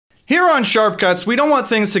here on Sharp Cuts, we don't want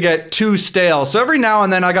things to get too stale. So every now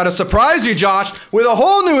and then I got to surprise you, Josh, with a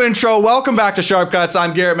whole new intro. Welcome back to Sharp Cuts.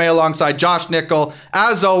 I'm Garrett May alongside Josh Nickel.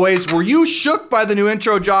 As always, were you shook by the new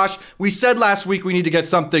intro, Josh? We said last week we need to get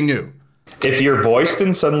something new. If your voice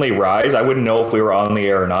didn't suddenly rise, I wouldn't know if we were on the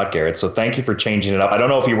air or not, Garrett. So thank you for changing it up. I don't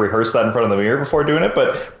know if you rehearsed that in front of the mirror before doing it,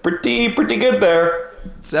 but pretty good there.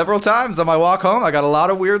 Several times on my walk home, I got a lot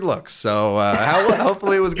of weird looks, so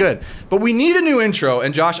hopefully it was good. But we need a new intro,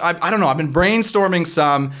 and Josh, I don't know, I've been brainstorming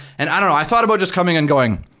some, and I don't know, I thought about just coming and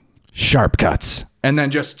going, Sharp Cuts, and then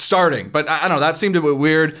just starting. But I don't know, that seemed a bit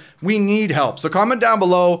weird. We need help. So comment down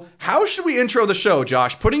below, how should we intro the show,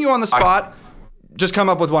 Josh? Putting you on the spot, just come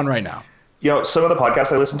up with one right now. You know, some of the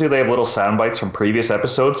podcasts I listen to, they have little sound bites from previous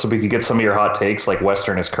episodes, so we could get some of your hot takes, like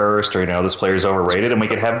Western is cursed, or, you know, this player's overrated, and we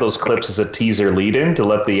could have those clips as a teaser lead-in to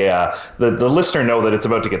let the listener know that it's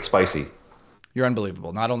about to get spicy. You're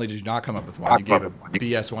unbelievable. Not only did you not come up with one, you gave a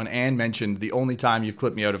BS one and mentioned the only time you've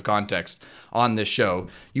clipped me out of context on this show.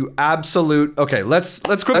 You absolute... Okay, let's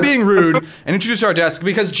quit being rude and introduce our guest,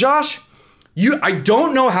 because, Josh, I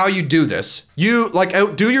don't know how you do this. You, like,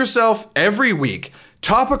 outdo yourself every week.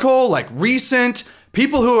 Topical, like recent,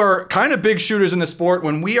 people who are kind of big shooters in the sport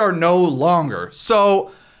when we are no longer. So,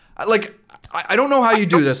 like, I don't know how you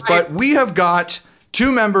do this, but we have got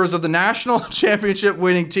two members of the national championship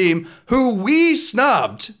winning team who we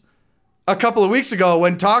snubbed a couple of weeks ago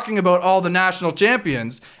when talking about all the national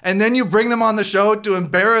champions, and then you bring them on the show to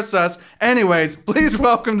embarrass us. Anyways, please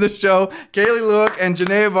welcome to the show Kaylie Lueck and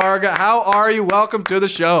Jenay Varga. How are you? Welcome to the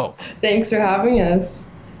show. Thanks for having us.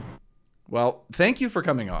 Well, thank you for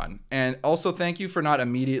coming on, and also thank you for not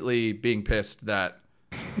immediately being pissed that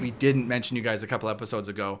we didn't mention you guys a couple episodes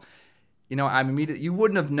ago. You know, you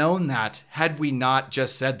wouldn't have known that had we not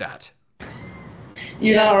just said that.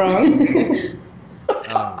 You're not wrong.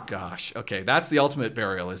 Oh, gosh. Okay, that's the ultimate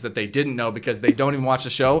burial, is that they didn't know because they don't even watch the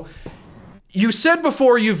show. You said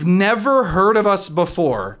before you've never heard of us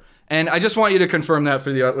before, and I just want you to confirm that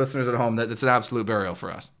for the listeners at home, that it's an absolute burial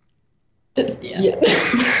for us. Yeah.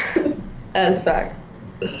 As facts.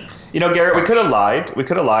 You know, Garrett, we could have lied. We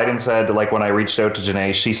could have lied and said, like, when I reached out to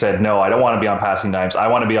Jenay, she said, no, I don't want to be on Passing Dimes. I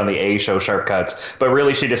want to be on the A show, Sharp Cuts. But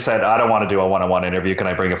really, she just said, I don't want to do a one-on-one interview. Can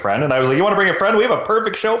I bring a friend? And I was like, you want to bring a friend? We have a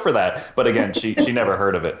perfect show for that. But again, she never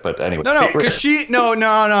heard of it. But anyway. No, because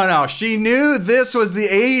no. She knew this was the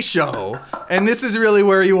A show, and this is really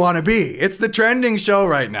where you want to be. It's the trending show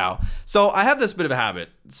right now. So I have this bit of a habit,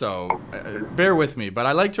 so bear with me. But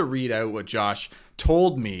I like to read out what Josh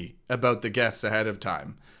told me about the guests ahead of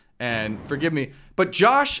time. And forgive me, but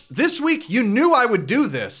Josh, this week you knew I would do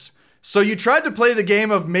this. So you tried to play the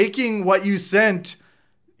game of making what you sent.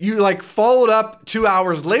 You like followed up 2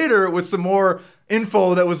 hours later with some more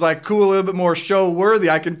info that was like cool, a little bit more show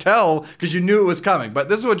worthy. I can tell because you knew it was coming. But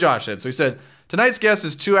this is what Josh said. So he said, tonight's guest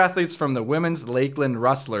is two athletes from the women's Lakeland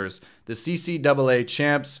Rustlers, the CCAA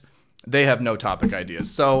champs. They have no topic ideas.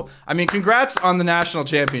 So, I mean, congrats on the national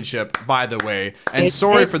championship, by the way, and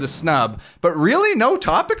sorry for the snub. But really, no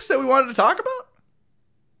topics that we wanted to talk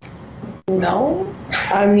about? No.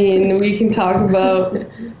 I mean, we can talk about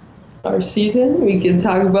our season. We can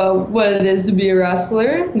talk about what it is to be a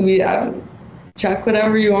wrestler. Check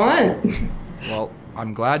whatever you want. Well,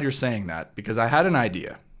 I'm glad you're saying that because I had an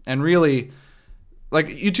idea. And really, like,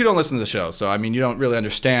 you two don't listen to the show, so, I mean, you don't really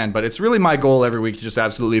understand, but it's really my goal every week to just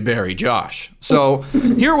absolutely bury Josh. So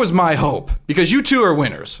here was my hope, because you two are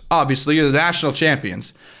winners. Obviously, you're the national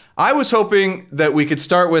champions. I was hoping that we could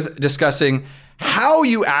start with discussing how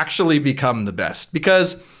you actually become the best,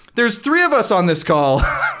 because there's three of us on this call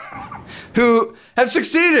who have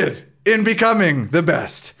succeeded in becoming the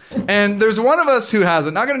best. And there's one of us who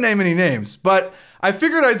hasn't. Not going to name any names, but I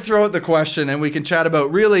figured I'd throw out the question and we can chat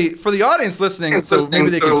about really, for the audience listening, so maybe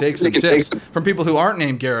they can take some tips from people who aren't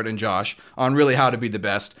named Garrett and Josh on really how to be the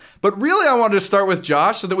best. But really I wanted to start with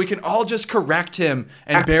Josh so that we can all just correct him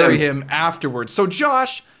and bury him afterwards. So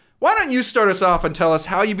Josh, why don't you start us off and tell us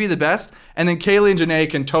how you be the best, and then Kaylie and Jenay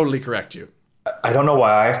can totally correct you. I don't know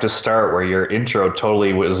why I have to start where your intro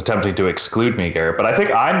totally was attempting to exclude me, Garrett, but I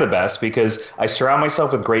think I'm the best because I surround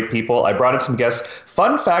myself with great people. I brought in some guests.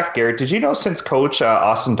 Fun fact, Garrett, did you know since Coach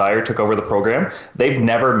Austin Dyer took over the program, they've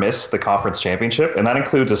never missed the conference championship, and that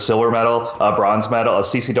includes a silver medal, a bronze medal, a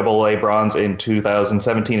CCAA bronze in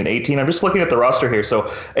 2017 and 18. I'm just looking at the roster here.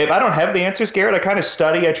 So if I don't have the answers, Garrett, I kind of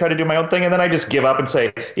study, I try to do my own thing, and then I just give up and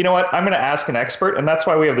say, you know what, I'm going to ask an expert, and that's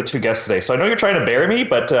why we have the two guests today. So I know you're trying to bury me,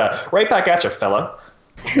 but right back at you, fella.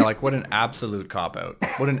 Yeah, like what an absolute cop-out.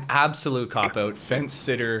 What an absolute cop-out. Fence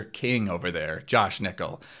sitter king over there, Josh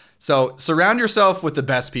Nickel. So surround yourself with the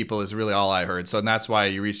best people is really all I heard. So and that's why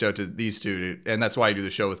you reached out to these two, and that's why you do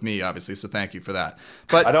the show with me, obviously. So thank you for that.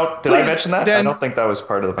 But did I mention that? I don't think that was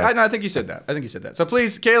part of the. I think you said that. So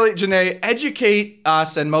please, Kaylie, Jenay, educate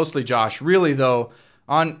us and mostly Josh, really though,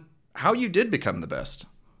 on how you did become the best.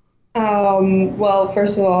 Well,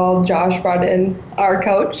 first of all, Josh brought in our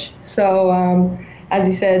coach. So as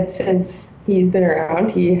he said, since he's been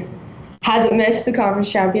around, he hasn't missed the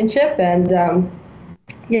conference championship, and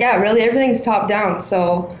really everything's top down.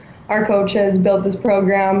 So our coach has built this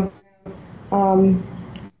program.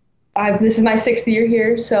 This is my 6th year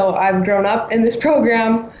here, so I've grown up in this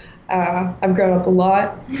program. I've grown up a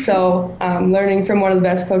lot, so learning from one of the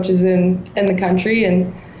best coaches in the country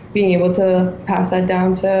and being able to pass that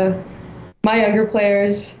down to my younger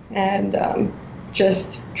players, and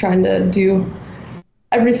just trying to do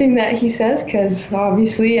everything that he says, because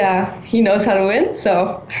obviously he knows how to win.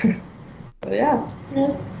 So, yeah.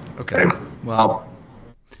 Okay. Well,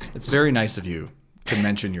 it's very nice of you to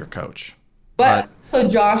mention your coach. But so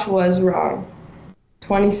Josh was wrong.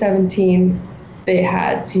 2017, they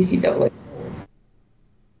had CCAA.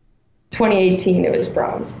 2018, it was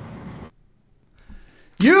bronze.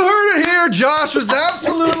 You heard it here. Josh was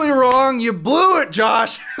absolutely wrong. You blew it,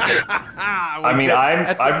 Josh. I'm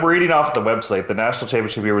reading off the website. The national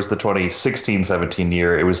championship year was the 2016-17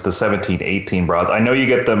 year. It was the 17-18 bronze. I know you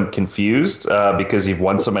get them confused because you've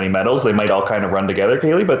won so many medals. They might all kind of run together,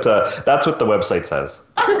 Kaylie, but that's what the website says.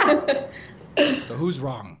 So who's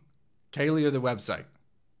wrong? Kaylie or the website?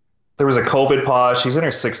 There was a COVID pause. She's in her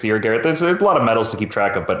 6th year, Garrett. There's a lot of medals to keep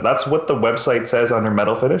track of, but that's what the website says on her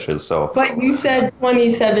medal finishes. So. But you said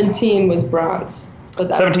 2017 was bronze.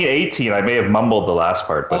 17-18, I may have mumbled the last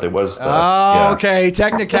part, but it was the... Okay,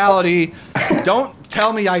 technicality. Don't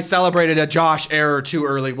tell me I celebrated a Josh error too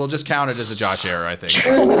early. We'll just count it as a Josh error, I think.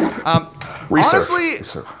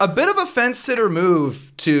 Honestly, a bit of a fence-sitter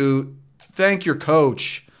move to thank your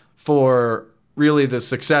coach for really the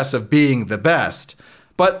success of being the best.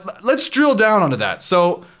 But let's drill down onto that.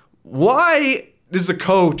 So why does the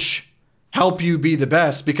coach help you be the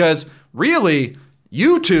best? Because really,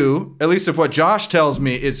 you two, at least if what Josh tells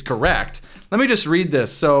me is correct. Let me just read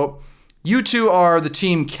this. So you two are the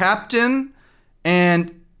team captain,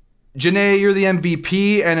 and Jenay, you're the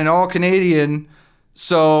MVP and an All-Canadian.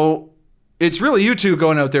 So it's really you two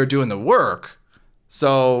going out there doing the work.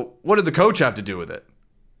 So what did the coach have to do with it?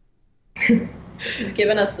 He's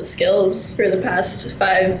given us the skills for the past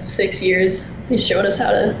 5-6 years. He's showed us how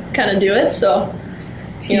to kind of do it. So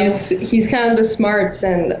he's kind of the smarts,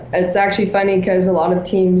 and it's actually funny because a lot of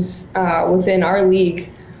teams within our league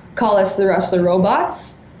call us the Rustler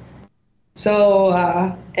robots.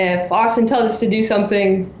 So if Austin tells us to do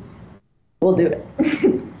something, we'll do it.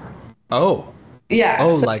 Oh. Yeah.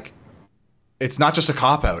 Oh, so, like it's not just a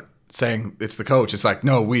cop out saying it's the coach. It's like,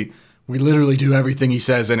 no, we literally do everything he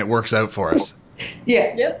says and it works out for us.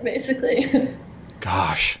 Yeah. Yep, basically.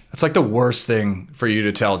 Gosh, that's like the worst thing for you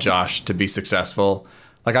to tell Josh to be successful.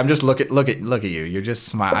 Like I'm just look at you. You're just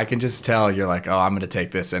smile. I can just tell you're like, oh, I'm gonna take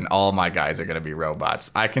this and all my guys are gonna be robots.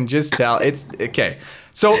 I can just tell. It's okay.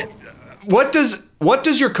 So what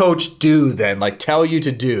does your coach do then? Like tell you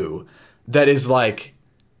to do that is like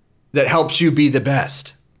that helps you be the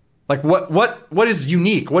best. Like what is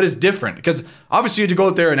unique? What is different? Because obviously you had to go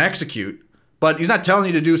out there and execute, but he's not telling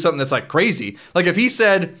you to do something that's like crazy. Like if he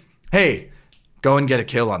said, hey, go and get a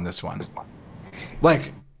kill on this one.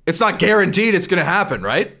 Like it's not guaranteed it's going to happen,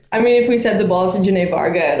 right? I mean, if we send the ball to Jenay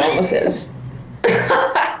Varga, it almost is.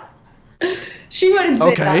 She wouldn't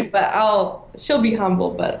say that, but she'll be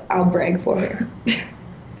humble, but I'll brag for her.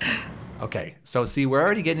 Okay, so see, we're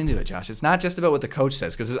already getting into it, Josh. It's not just about what the coach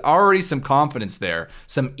says, because there's already some confidence there,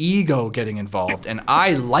 some ego getting involved, and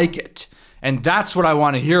I like it. And that's what I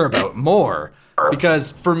want to hear about more,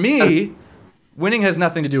 because for me, winning has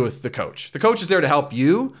nothing to do with the coach. The coach is there to help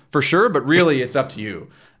you, for sure, but really it's up to you.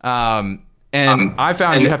 And I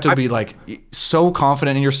found you have to be like so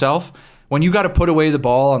confident in yourself. When you got to put away the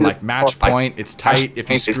ball on like match point, it's tight.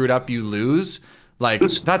 If you screw it up, you lose. Like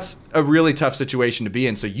that's a really tough situation to be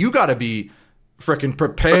in. So you got to be freaking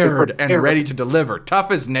prepared and ready to deliver,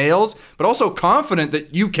 tough as nails, but also confident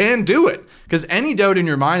that you can do it. Because any doubt in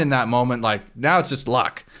your mind in that moment, like now it's just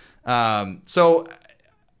luck. So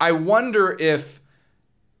I wonder if,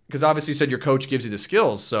 because obviously you said your coach gives you the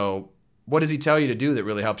skills. So what does he tell you to do that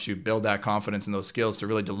really helps you build that confidence and those skills to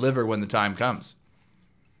really deliver when the time comes?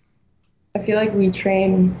 I feel like we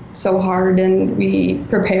train so hard and we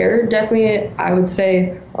prepare. Definitely, I would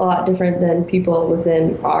say a lot different than people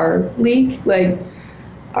within our league. Like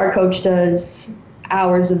our coach does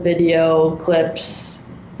hours of video clips,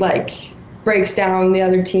 like breaks down the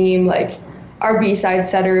other team. Like our B-side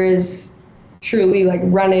setter is truly like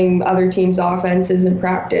running other teams' offenses in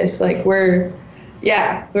practice. Like we're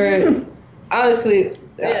honestly,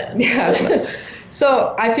 yeah.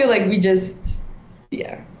 So I feel like we just, you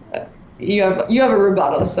have a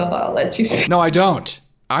rebuttal, so I'll let you say. No, I don't.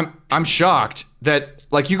 I'm shocked that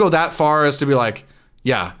like you go that far as to be like,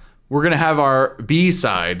 yeah, we're gonna have our B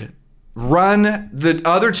side run the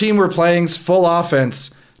other team we're playing's full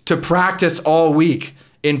offense to practice all week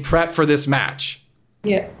in prep for this match.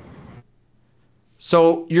 Yeah.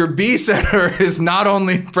 So your B center is not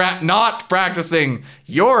only not practicing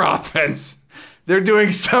your offense, they're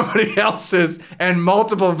doing somebody else's and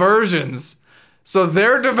multiple versions. So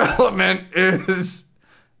their development is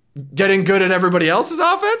getting good at everybody else's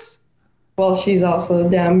offense? Well, she's also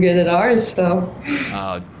damn good at ours, so.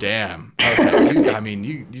 Oh, damn. Okay.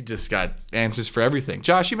 You just got answers for everything.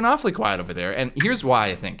 Josh, you've been awfully quiet over there. And here's why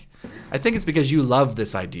I think. I think it's because you love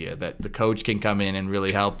this idea that the coach can come in and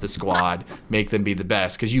really help the squad, make them be the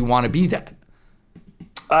best, because you want to be that.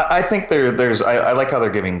 I think I like how they're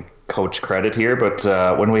giving coach credit here, but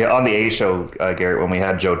when we on the A show, Garrett, when we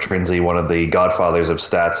had Joe Trinzi, one of the godfathers of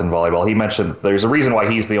stats in volleyball, he mentioned there's a reason why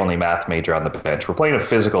he's the only math major on the bench. We're playing a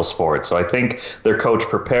physical sport, so I think their coach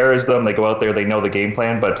prepares them. They go out there, they know the game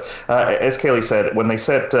plan, but as Kaylie said, when they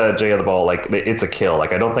set Jay on the ball, like it's a kill.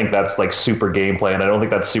 Like I don't think that's like super game plan. I don't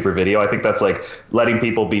think that's super video. I think that's like letting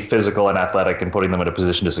people be physical and athletic and putting them in a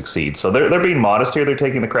position to succeed. So they're being modest here. They're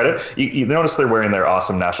taking the credit. You notice they're wearing their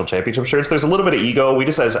awesome national championship shirts. There's a little bit of ego. We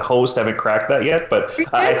just as hosts haven't cracked that yet, but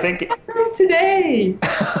I think today.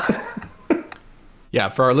 Yeah,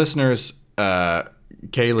 for our listeners,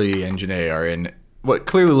 Kaylie and Jenay are in what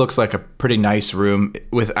clearly looks like a pretty nice room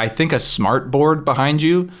with, I think, a smart board behind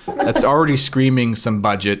you that's already screaming some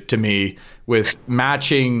budget to me with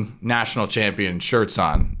matching national champion shirts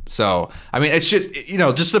on. So, I mean, it's just,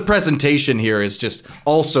 just the presentation here is just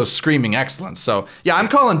also screaming excellence. So, yeah, I'm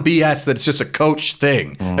calling BS that it's just a coach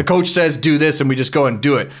thing. A coach says do this and we just go and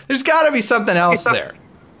do it. There's got to be something else there.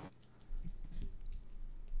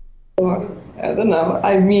 I don't know.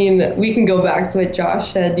 I mean, we can go back to what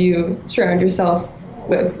Josh said. You surround yourself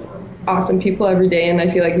with awesome people every day, and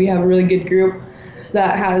I feel like we have a really good group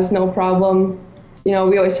that has no problem. We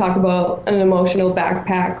always talk about an emotional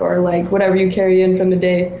backpack or like whatever you carry in from the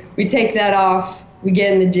day. We take that off, we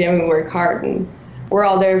get in the gym and work hard, and we're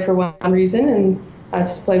all there for one reason, and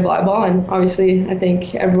that's to play volleyball. And obviously, I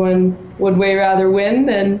think everyone would way rather win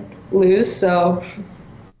than lose. So,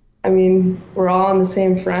 I mean, we're all on the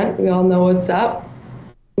same front. We all know what's up.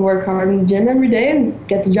 We work hard in the gym every day and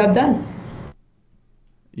get the job done.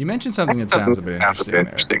 You mentioned something that sounds a bit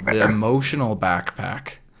interesting there. The emotional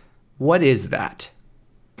backpack. What is that?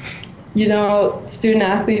 Student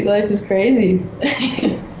athlete life is crazy.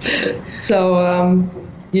 So,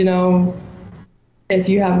 if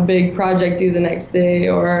you have a big project due the next day,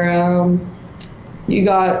 or you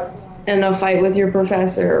got in a fight with your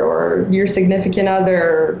professor or your significant other,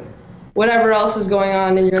 or whatever else is going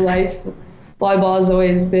on in your life, volleyball has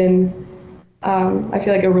always been, I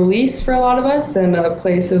feel like, a release for a lot of us and a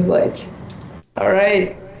place of like, all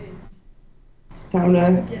right, it's time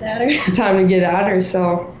to get at her.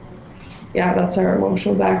 So, yeah, that's our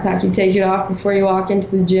emotional backpack. You take it off before you walk into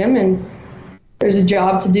the gym, and there's a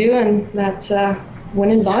job to do, and that's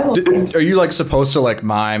winning volleyball games. Are you like supposed to like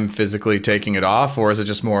mime physically taking it off, or is it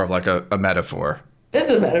just more of like a metaphor? It's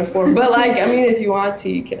a metaphor, but like, I mean, if you want to,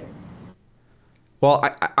 you can.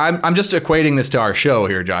 Well, I'm just equating this to our show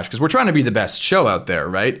here, Josh, because we're trying to be the best show out there,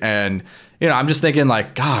 right? And, I'm just thinking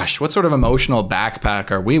like, gosh, what sort of emotional backpack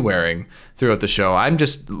are we wearing throughout the show? I'm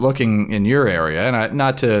just looking in your area, and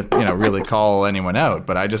not to, really call anyone out,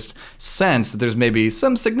 but I just sense that there's maybe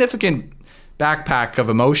some significant backpack of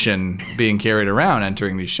emotion being carried around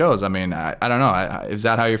entering these shows. I mean, I don't know. Is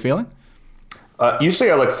that how you're feeling? Usually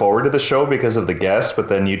I look forward to the show because of the guests, but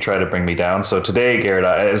then you try to bring me down. So today, Garrett,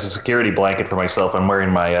 as a security blanket for myself, I'm wearing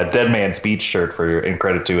my Dead Man's Beach shirt in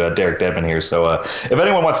credit to Derek Dedman here. So if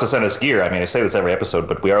anyone wants to send us gear, I mean, I say this every episode,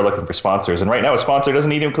 but we are looking for sponsors. And right now a sponsor doesn't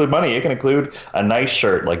need to include money. It can include a nice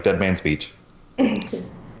shirt like Dead Man's Beach.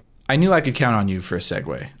 I knew I could count on you for a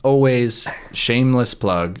segue. Always shameless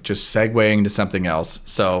plug, just segueing to something else.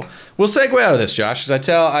 So we'll segue out of this, Josh, because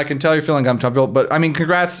I can tell you're feeling uncomfortable. But I mean,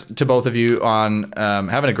 congrats to both of you on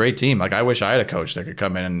having a great team. Like, I wish I had a coach that could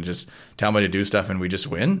come in and just tell me to do stuff and we just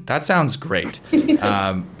win. That sounds great.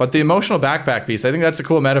 But the emotional backpack piece, I think that's a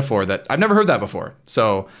cool metaphor that I've never heard that before.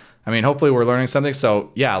 So, I mean, hopefully we're learning something.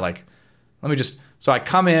 So yeah, like, so I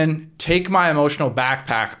come in, take my emotional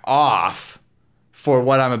backpack off for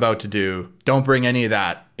what I'm about to do. Don't bring any of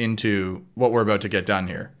that into what we're about to get done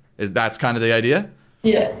here. That's kind of the idea?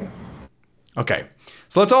 Yeah. Okay.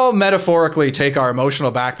 So let's all metaphorically take our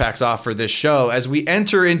emotional backpacks off for this show as we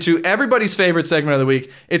enter into everybody's favorite segment of the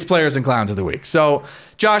week. It's Players and Clowns of the Week. So,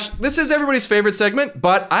 Josh, this is everybody's favorite segment,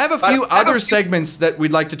 but I have a few other segments that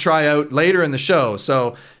we'd like to try out later in the show.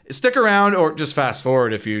 So stick around or just fast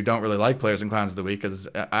forward if you don't really like Players and Clowns of the Week, because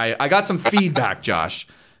I got some feedback, Josh,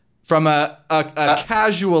 from a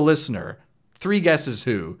casual listener, 3 guesses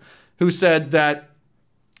who said that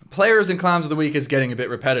Players and Clowns of the Week is getting a bit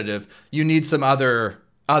repetitive. You need some other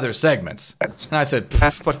segments. And I said,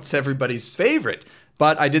 but it's everybody's favorite.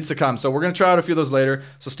 But I did succumb. So we're going to try out a few of those later.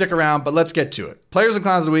 So stick around, but let's get to it. Players and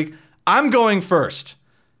Clowns of the Week. I'm going first.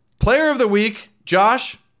 Player of the Week,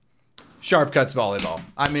 Josh, Sharp Cuts Volleyball.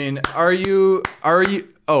 I mean, are you?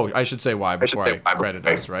 Oh, I should say why before I credit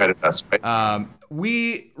us, right?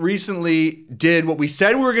 We recently did what we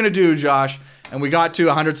said we were going to do, Josh, and we got to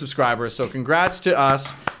 100 subscribers. So congrats to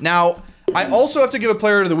us. Now, I also have to give a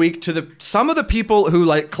Player of the Week to some of the people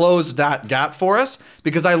who closed that gap for us,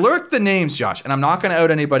 because I lurked the names, Josh, and I'm not going to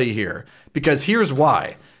out anybody here, because here's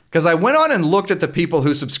why. Because I went on and looked at the people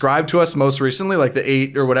who subscribed to us most recently, like the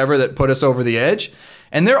 8 or whatever that put us over the edge,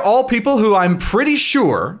 and they're all people who I'm pretty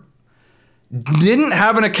sure didn't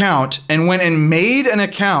have an account and went and made an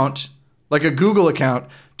account, like a Google account,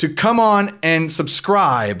 to come on and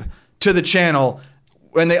subscribe to the channel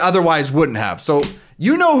when they otherwise wouldn't have. So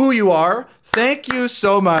you know who you are. Thank you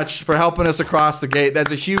so much for helping us across the gate.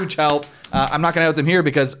 That's a huge help. I'm not going to out them here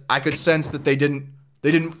because I could sense that they didn't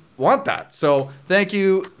want that. So thank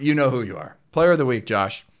you. You know who you are. Player of the Week,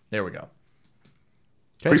 Josh. There we go. Okay.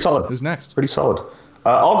 Pretty solid. Who's next? Pretty solid.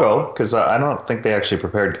 I'll go because I don't think they actually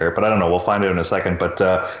prepared Garrett, but I don't know. We'll find out in a second. But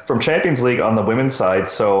from Champions League on the women's side,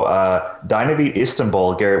 so Dynavit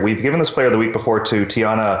Istanbul, Garrett, we've given this Player of the Week before to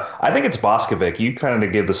Tijana. I think it's Boskovic. You kind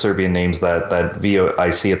of give the Serbian names that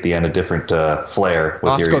VOIC at the end a different flair.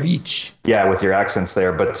 Boskovic. With your accents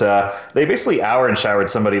there. But they basically hour and showered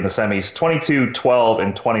somebody in the semis, 22, 12,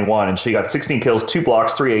 and 21. And she got 16 kills, 2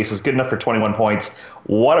 blocks, 3 aces, good enough for 21 points.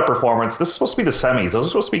 What a performance. This is supposed to be the semis. Those are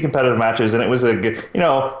supposed to be competitive matches, and it was a good,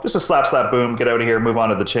 just a slap, boom, get out of here, move on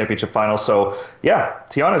to the championship final. So, yeah,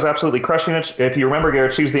 Tijana's absolutely crushing it. If you remember,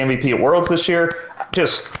 Garrett, she was the MVP at Worlds this year.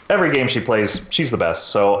 Just every game she plays, she's the best.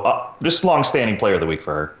 So, just long-standing Player of the Week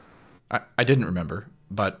for her. I didn't remember,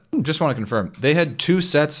 but just want to confirm. They had 2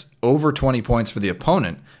 sets over 20 points for the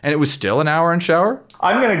opponent, and it was still an hour and shower?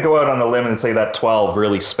 I'm going to go out on a limb and say that 12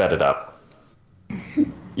 really sped it up.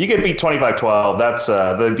 You get beat 25-12. That's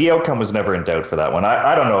the outcome was never in doubt for that one.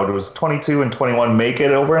 I don't know. It was 22 and 21. Make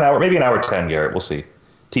it over an hour, maybe an hour 10, Garrett. We'll see.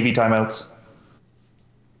 TV timeouts.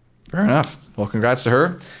 Fair enough. Well, congrats to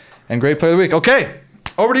her, and great Player of the Week. Okay,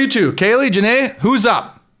 over to you two. Kaylie, Jenay, who's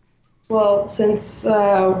up? Well, since we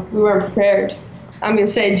weren't prepared, I'm going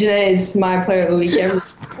to say Jenay is my Player of the Week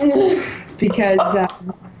because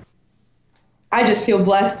I just feel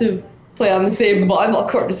blessed to play on the same volleyball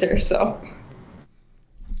court as her, so...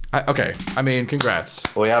 Okay, I mean, congrats.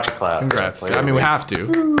 Well, we have to clap. Congrats. I mean, we have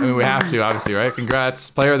to, obviously, right? Congrats.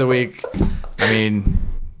 Player of the Week. I mean,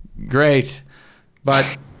 great. But,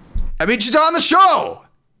 I mean, she's on the show.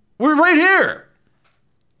 We're right here.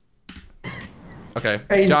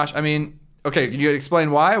 Okay, Josh, I mean, okay, can you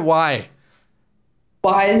explain why?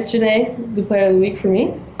 Why is Jenay the Player of the Week for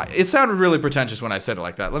me? It sounded really pretentious when I said it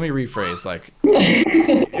like that. Let me rephrase,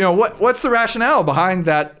 what's the rationale behind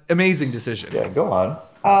that amazing decision? Yeah, go on.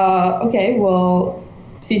 Okay, well,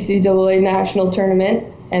 CCAA National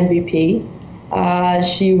Tournament MVP.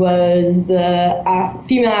 She was the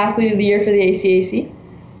Female Athlete of the Year for the ACAC.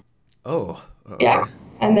 Oh. Okay. Yeah.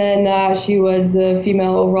 And then she was the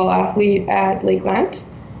Female Overall Athlete at Lakeland.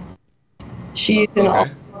 She's an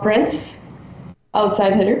all-conference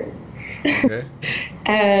outside hitter. Okay.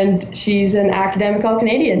 And she's an academic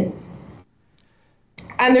All-Canadian.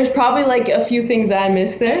 And there's probably a few things that I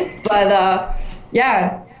missed there, but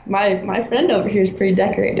yeah, my friend over here is pretty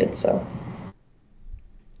decorated, so.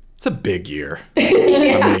 It's a big year.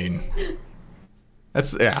 I mean,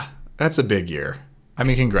 that's a big year. I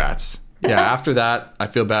mean, congrats. Yeah, after that, I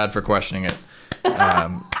feel bad for questioning it.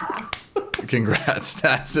 Congrats.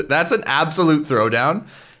 That's an absolute throwdown.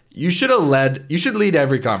 You should lead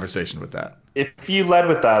every conversation with that. If you led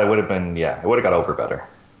with that, it would have got over better.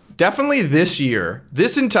 Definitely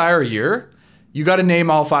this entire year, you got to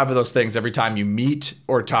name all 5 of those things every time you meet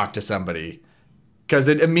or talk to somebody, because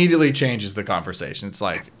it immediately changes the conversation. It's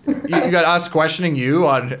like you got us questioning you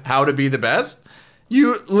on how to be the best.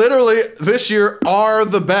 You literally this year are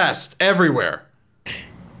the best everywhere. Yep.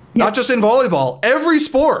 Not just in volleyball, every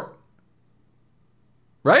sport.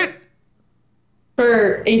 Right?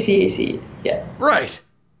 For ACAC, yeah. Right.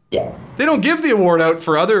 Yeah. They don't give the award out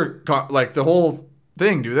for other, like, the whole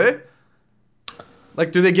thing, do they?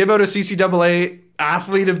 Like, do they give out a CCAA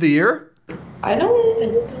Athlete of the Year? I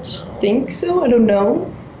don't think so. I don't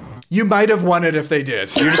know. You might have won it if they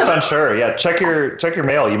did. You're just unsure. Yeah, check your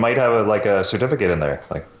mail. You might have a certificate in there.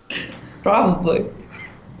 Like, Probably.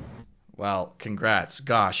 Well, congrats.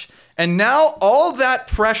 Gosh. And now all that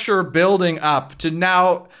pressure building up to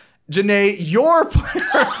now, Jenay, your player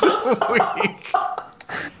of the week.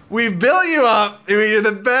 We've built you up. You're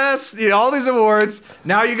the best. All these awards.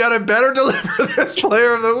 Now you got to better deliver this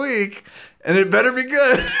player of the week, and it better be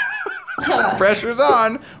good. Pressure's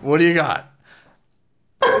on. What do you got?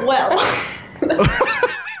 Well,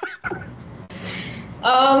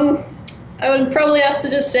 I would probably have to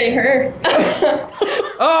just say her.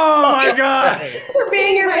 Oh my gosh. For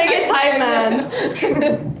being your biggest hype man.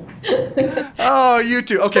 Oh, you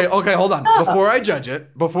two. Okay, hold on. Before I judge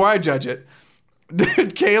it,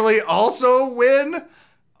 did Kaylie also win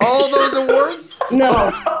all those awards?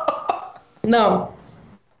 No.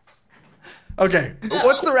 Okay,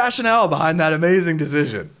 what's the rationale behind that amazing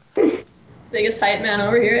decision? Biggest hype man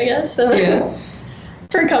over here, I guess. So Yeah.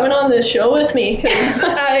 for coming on this show with me, because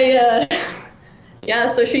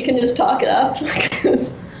so she can just talk it up.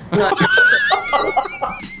 'Cause I'm not-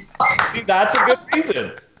 that's a good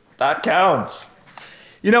reason. That counts.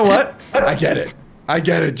 You know what? I get it,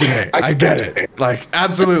 Jenay. I get it. Like,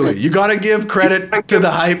 absolutely. You got to give credit to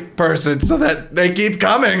the hype person so that they keep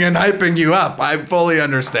coming and hyping you up. I fully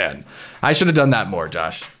understand. I should have done that more,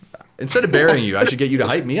 Josh. Instead of burying you, I should get you to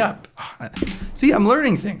hype me up. See, I'm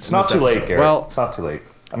learning things. It's not too late, Garrett. Well, it's not too late.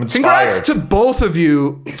 I'm inspired. Congrats to both of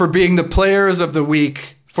you for being the players of the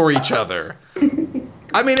week for each other.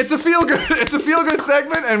 I mean, it's a feel good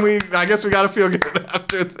segment, and I guess we got to feel good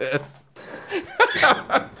after this.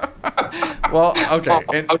 Well,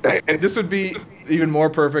 okay. And this would be even more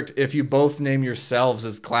perfect if you both name yourselves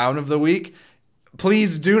as Clown of the Week.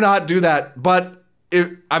 Please do not do that, but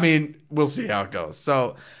we'll see how it goes.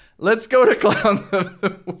 So let's go to Clown of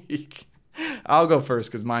the Week. I'll go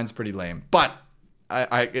first because mine's pretty lame, but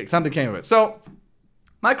something came of it. So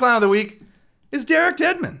my Clown of the Week is Derek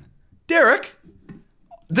Dedman. Derek,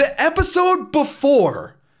 the episode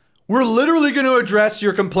before, we're literally going to address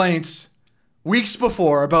your complaints weeks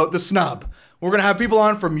before about the snub. We're going to have people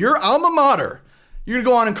on from your alma mater. You're going to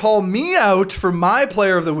go on and call me out for my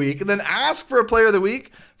player of the week and then ask for a player of the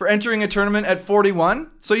week for entering a tournament at 41.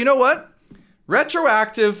 So you know what?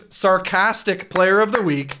 Retroactive, sarcastic player of the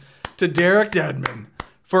week to Derek Dedman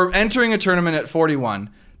for entering a tournament at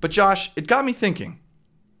 41. But Josh, it got me thinking,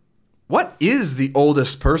 what is the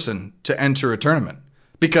oldest person to enter a tournament?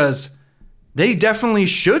 Because they definitely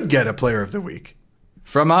should get a player of the week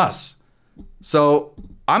from us. So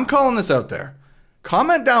I'm calling this out there.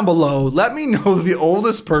 Comment down below. Let me know the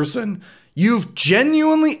oldest person you've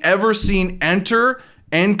genuinely ever seen enter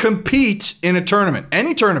and compete in a tournament.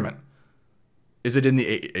 Any tournament. Is it in the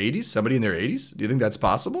 80s? Somebody in their 80s? Do you think that's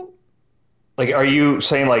possible? Like, are you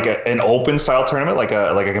saying like an open style tournament, like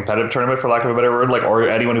a competitive tournament, for lack of a better word, like, or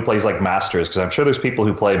anyone who plays like Masters? Because I'm sure there's people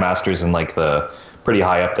who play Masters in like the pretty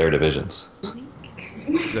high up there divisions.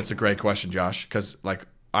 That's a great question, Josh. Because like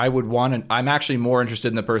I'm actually more interested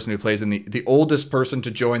in the person who plays in the oldest person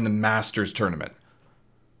to join the Masters tournament.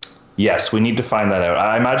 Yes, we need to find that out.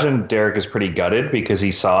 I imagine Derek is pretty gutted because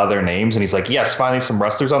he saw their names and he's like, yes, finally some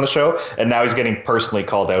Rustlers on the show. And now he's getting personally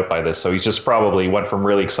called out by this. So he's just probably went from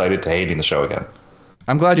really excited to hating the show again.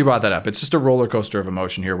 I'm glad you brought that up. It's just a roller coaster of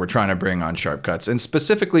emotion here. We're trying to bring on Sharp Cuts, and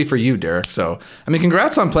specifically for you, Derek. So,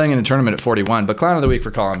 congrats on playing in a tournament at 41, but Clown of the Week for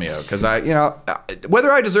calling me out because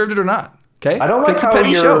whether I deserved it or not. Okay. I don't like how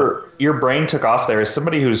your brain took off there. As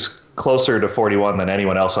somebody who's closer to 41 than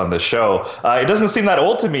anyone else on this show, it doesn't seem that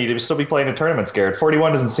old to me to still be playing in tournaments, Garrett.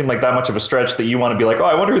 41 doesn't seem like that much of a stretch that you want to be like, oh,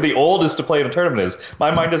 I wonder who the oldest to play in a tournament is. My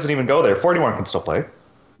mind doesn't even go there. 41 can still play.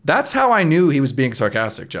 That's how I knew he was being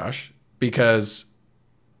sarcastic, Josh, because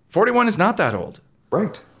 41 is not that old.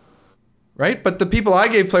 Right? But the people I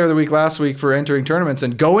gave Player of the Week last week for entering tournaments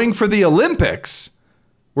and going for the Olympics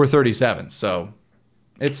were 37. So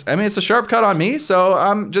it's a sharp cut on me. So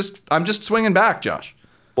I'm just swinging back, Josh.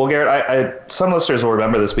 Well, Garrett, some listeners will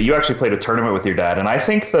remember this, but you actually played a tournament with your dad, and I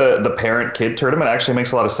think the parent-kid tournament actually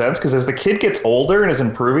makes a lot of sense because as the kid gets older and is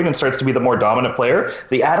improving and starts to be the more dominant player,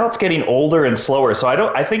 the adult's getting older and slower. So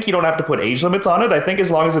I think you don't have to put age limits on it. I think as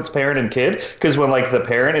long as it's parent and kid, because when like the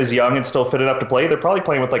parent is young and still fit enough to play, they're probably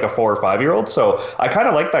playing with like a 4 or 5 year old. So I kind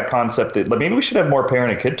of like that concept that maybe we should have more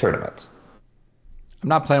parent and kid tournaments. I'm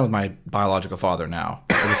not playing with my biological father now.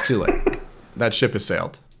 It's too late. That ship has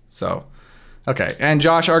sailed. So Okay, and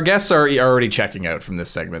Josh, our guests are already checking out from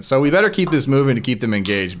this segment, so we better keep this moving to keep them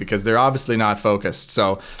engaged because they're obviously not focused.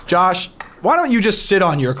 So, Josh, why don't you just sit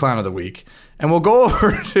on your Clown of the Week, and we'll go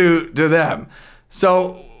over to them.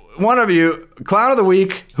 So, one of you, Clown of the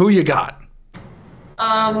Week, who you got?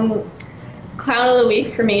 Clown of the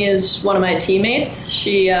Week for me is one of my teammates.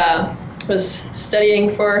 She was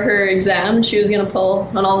studying for her exam. She was going to pull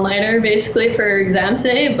an all-nighter basically for her exam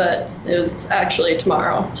today, but it was actually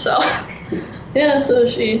tomorrow. So, yeah,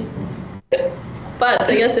 but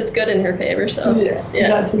I guess it's good in her favor, so. Yeah.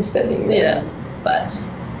 Got some studying. Yeah, but.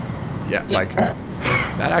 Yeah, like,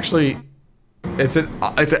 that actually, it's an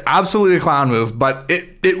absolutely clown move, but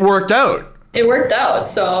it worked out. It worked out,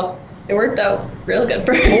 so it worked out real good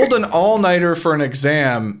for her. Pulled an all-nighter for an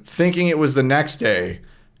exam thinking it was the next day,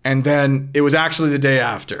 and then it was actually the day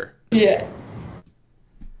after. Yeah.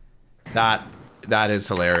 That is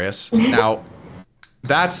hilarious. Now,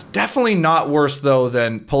 that's definitely not worse, though,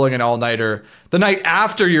 than pulling an all-nighter the night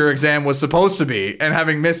after your exam was supposed to be and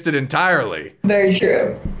having missed it entirely. Very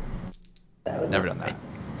true. Never done that.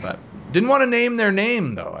 But didn't want to name their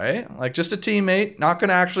name, though, eh? Like, just a teammate, not going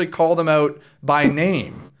to actually call them out by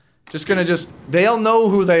name. Just going to they'll know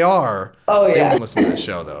who they are. Oh, yeah. They won't listen to this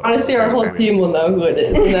show, though. Honestly, our whole team will know who it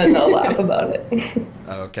is, and then they'll laugh about it.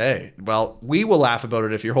 Okay. Well, we will laugh about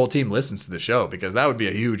it if your whole team listens to the show, because that would be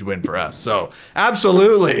a huge win for us. So,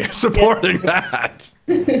 absolutely supporting that.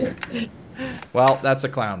 Well, that's a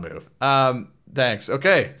clown move. Thanks.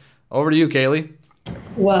 Okay. Over to you, Kaylie.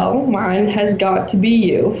 Well, mine has got to be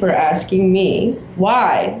you for asking me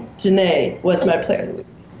why Jenay was my player of the week.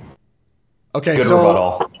 Okay, Good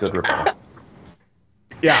rebuttal. Good rebuttal.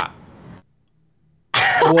 Yeah.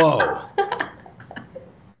 Whoa.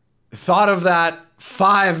 Thought of that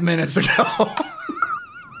 5 minutes ago.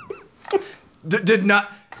 Did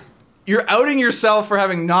not. You're outing yourself for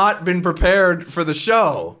having not been prepared for the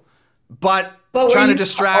show, but trying to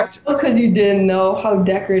distract. Because you didn't know how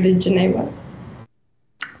decorated Jenay was.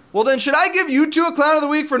 Well, then should I give you two a Clown of the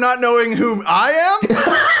Week for not knowing whom I am?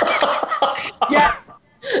 Yes.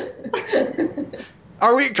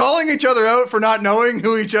 Are we calling each other out for not knowing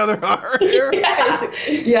who each other are here? Yes.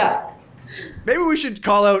 Yeah. Maybe we should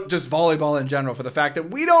call out just volleyball in general for the fact that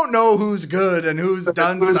we don't know who's good and who's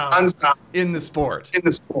done stuff in the sport.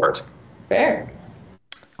 Fair.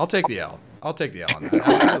 I'll take the L. I'll take the L on that.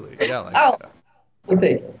 Absolutely. Yeah.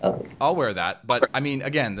 I'll wear that. But, I mean,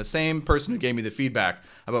 again, the same person who gave me the feedback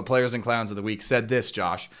about Players and Clowns of the Week said this,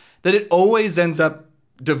 Josh, that it always ends up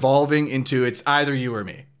devolving into it's either you or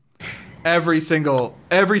me. Every single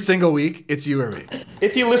week, it's you or me.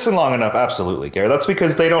 If you listen long enough, absolutely, Garrett. That's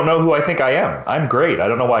because they don't know who I think I am. I'm great. I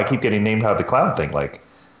don't know why I keep getting named how the clown thing. Like,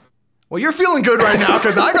 well, you're feeling good right now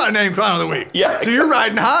because I got named Clown of the Week. Yeah. So you're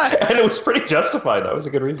riding high. And it was pretty justified. That was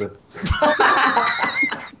a good reason.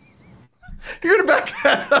 You're gonna back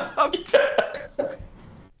that up.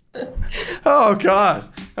 Oh God.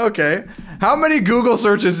 Okay. How many Google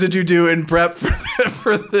searches did you do in prep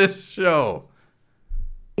for this show?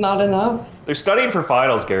 Not enough. They're studying for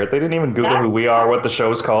finals, Garrett. They didn't even Google who we are, what the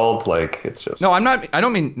show's called. Like, it's just. No, I'm not. I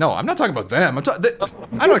don't mean. No, I'm not talking about them. I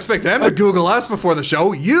don't expect them to Google us before the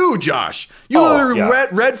show. You, Josh. You literally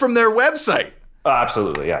read from their website.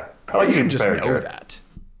 Absolutely, yeah. I like you just know Garrett. That.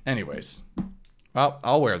 Anyways, well,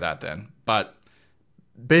 I'll wear that then. But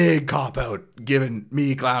big cop out giving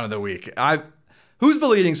me Clown of the Week. Who's the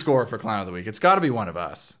leading scorer for Clown of the Week? It's got to be one of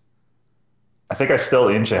us. I think I still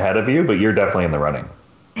inch ahead of you, but you're definitely in the running.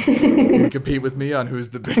 You compete with me on who's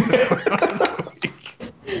the biggest Clown of the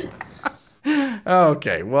Week.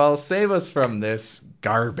 Okay, well, save us from this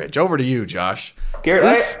garbage. Over to you, Josh.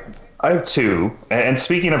 Garrett, I have two. And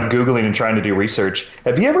speaking of Googling and trying to do research,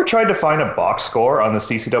 have you ever tried to find a box score on the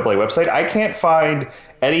CCAA website? I can't find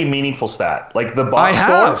any meaningful stat. Like the box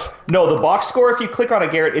score. No, the box score, if you click on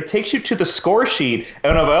it, Garrett, it takes you to the score sheet.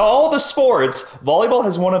 And of all the sports, volleyball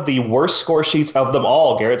has one of the worst score sheets of them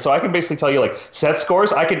all, Garrett. So I can basically tell you like set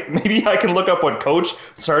scores. Maybe I can look up what coach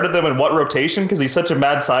started them in what rotation because he's such a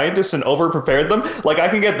mad scientist and over prepared them. Like I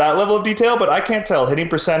can get that level of detail, but I can't tell hitting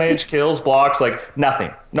percentage, kills, blocks, like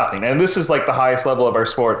nothing. And this is like the highest level of our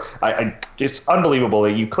sport. It's unbelievable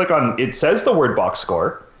that you click on, it says the word box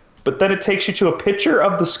score, but then it takes you to a picture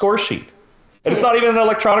of the score sheet. And it's not even an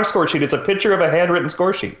electronic score sheet. It's a picture of a handwritten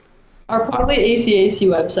score sheet. Our probably ACAC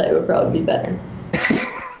website would probably be better.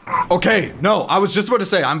 Okay, no, I was just about to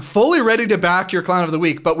say, I'm fully ready to back your Clown of the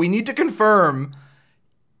Week, but we need to confirm,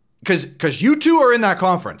 because you two are in that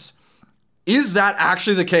conference. Is that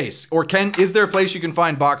actually the case? Or is there a place you can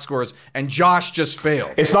find box scores and Josh just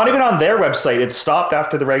failed? It's not even on their website. It stopped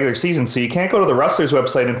after the regular season, so you can't go to the Rustlers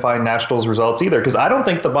website and find Nationals results either, because I don't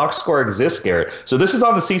think the box score exists, Garrett. So this is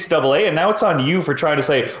on the CCAA, and now it's on you for trying to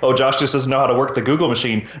say, oh, Josh just doesn't know how to work the Google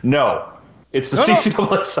machine. No, it's the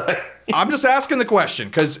CCAA site. I'm just asking the question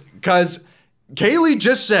because Kaylie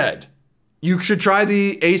just said you should try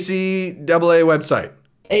the ACAA website.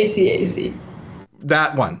 ACAC.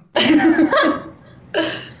 That one.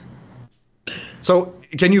 So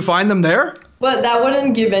can you find them there? But that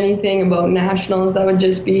wouldn't give anything about nationals. That would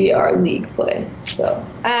just be our league play. So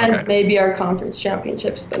maybe our conference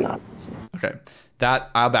championships, but not. Okay.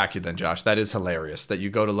 That I'll back you then, Josh. That is hilarious that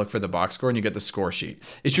you go to look for the box score and you get the score sheet.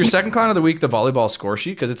 Is your second clown of the week the volleyball score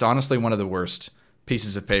sheet? Because it's honestly one of the worst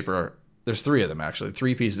pieces of paper. There's 3 of them, actually.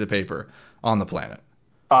 3 pieces of paper on the planet.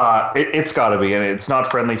 It's got to be, and it's not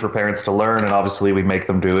friendly for parents to learn, and obviously we make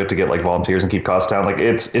them do it to get like volunteers and keep costs down. Like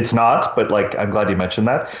it's not, but like I'm glad you mentioned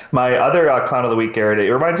that. My other clown of the week, Garrett, it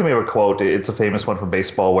reminds me of a quote. It's a famous one from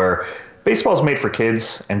baseball where baseball's made for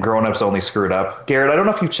kids and grown-ups only screw it up. Garrett, I don't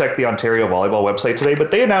know if you've checked the Ontario volleyball website today, but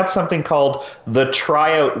they announced something called the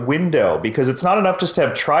tryout window, because it's not enough just to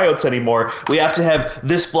have tryouts anymore. We have to have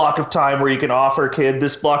this block of time where you can offer a kid,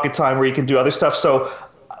 this block of time where you can do other stuff. So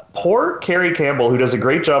poor Carrie Campbell, who does a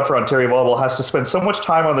great job for Ontario Volleyball, has to spend so much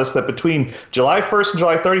time on this that between July 1st and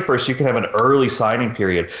July 31st, you can have an early signing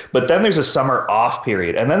period. But then there's a summer off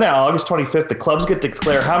period. And then on August 25th, the clubs get to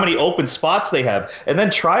declare how many open spots they have. And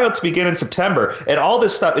then tryouts begin in September. And all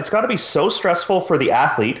this stuff, it's got to be so stressful for the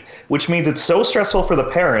athlete, which means it's so stressful for the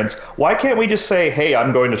parents. Why can't we just say, hey,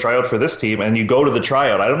 I'm going to try out for this team, and you go to the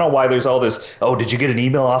tryout? I don't know why there's all this, oh, did you get an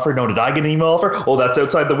email offer? No, did I get an email offer? Oh, that's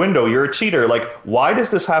outside the window. You're a cheater. Like, why does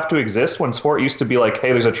this have to exist when sport used to be like,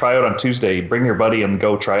 hey, there's a tryout on Tuesday, bring your buddy and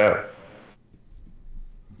go try out?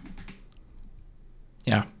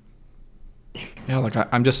 Yeah, like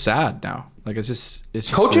I'm just sad now. Like it's just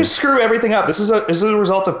coaches screw everything up. This is a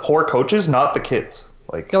result of poor coaches, not the kids.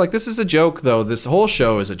 Like this is a joke though. This whole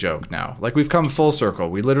show is a joke now. Like we've come full circle.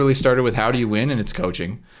 We literally started with how do you win, and it's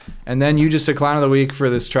coaching, and then you just said clown of the week for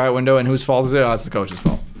this tryout window, and whose fault is it? Oh, it's the coach's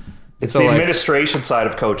fault. It's the administration side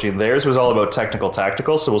of coaching. Theirs was all about tactical,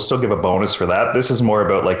 so we'll still give a bonus for that. This is more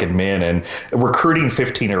about like admin and recruiting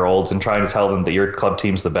 15-year-olds and trying to tell them that your club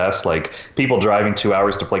team's the best. Like people driving 2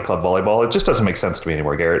 hours to play club volleyball. It just doesn't make sense to me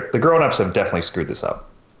anymore, Garrett. The grown-ups have definitely screwed this up.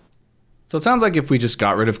 So it sounds like if we just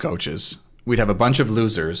got rid of coaches, we'd have a bunch of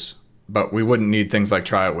losers, but we wouldn't need things like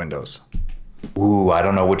tryout windows. Ooh, I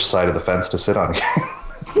don't know which side of the fence to sit on.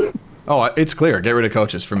 Oh, it's clear. Get rid of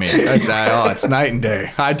coaches for me. It's night and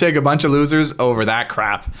day. I'd take a bunch of losers over that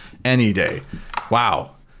crap any day.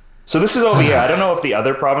 Wow. So this is OVA. I don't know if the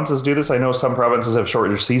other provinces do this. I know some provinces have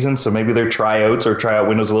shorter seasons, so maybe their tryouts or tryout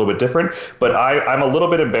windows a little bit different. But I'm a little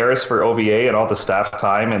bit embarrassed for OVA and all the staff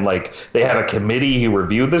time, and like they have a committee who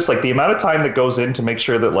reviewed this. Like the amount of time that goes in to make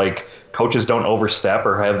sure that like coaches don't overstep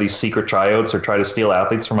or have these secret tryouts or try to steal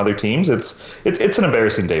athletes from other teams. It's an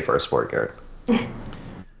embarrassing day for our sport, Garrett.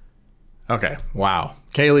 Okay. Wow.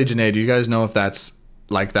 Kaylie, Jenay, do you guys know if that's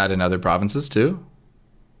like that in other provinces too?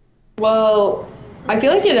 Well, I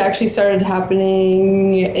feel like it actually started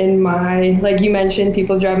happening in my, like you mentioned,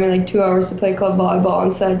 people driving like 2 hours to play club volleyball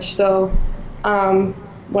and such. So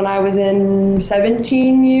when I was in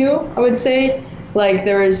 17U, I would say, like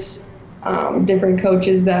there was different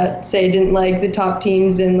coaches that say didn't like the top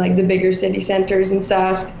teams in like the bigger city centers in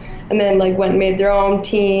Sask, and then like went and made their own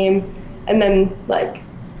team, and then like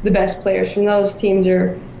the best players from those teams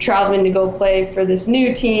are traveling to go play for this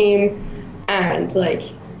new team, and like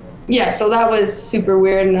so that was super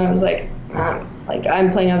weird, and I was like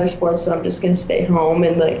I'm playing other sports, so I'm just gonna stay home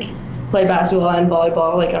and like play basketball and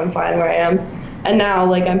volleyball, like I'm fine where I am. And now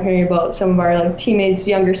like I'm hearing about some of our like teammates,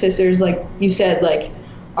 younger sisters, like you said, like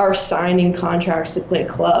are signing contracts to play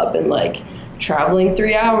club and like traveling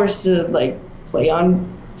 3 hours to like play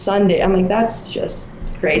on Sunday. I'm like, that's just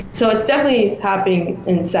great. So it's definitely happening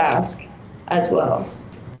in Sask as well.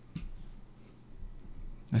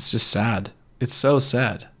 It's just sad. It's so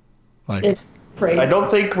sad. Like it's crazy. I don't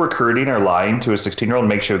think recruiting or lying to a 16-year-old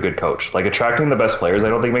makes you a good coach. Like attracting the best players, I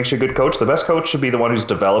don't think makes you a good coach. The best coach should be the one who's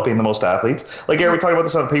developing the most athletes. Like Garrett, we talked about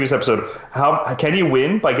this on a previous episode. How can you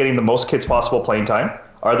win by getting the most kids possible playing time?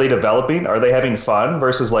 Are they developing? Are they having fun?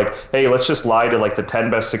 Versus like, hey, let's just lie to like the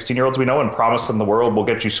 10 best 16-year-olds we know and promise them the world. We'll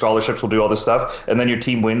get you scholarships. We'll do all this stuff. And then your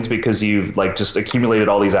team wins because you've like just accumulated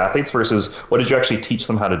all these athletes versus what did you actually teach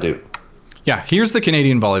them how to do? Yeah, here's the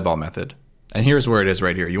Canadian volleyball method. And here's where it is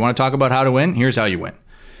right here. You want to talk about how to win? Here's how you win.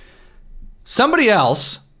 Somebody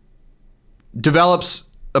else develops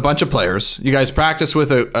a bunch of players. You guys practice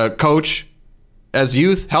with a coach as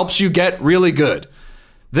youth helps you get really good.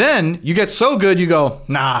 Then you get so good you go,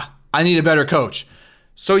 nah, I need a better coach.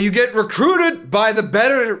 So you get recruited by the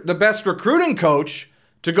best recruiting coach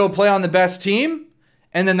to go play on the best team,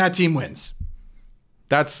 and then that team wins.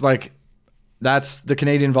 That's the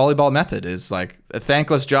Canadian volleyball method, is like a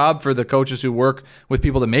thankless job for the coaches who work with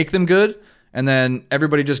people to make them good, and then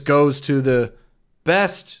everybody just goes to the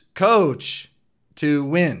best coach to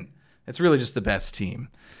win. It's really just the best team.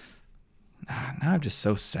 Now I'm just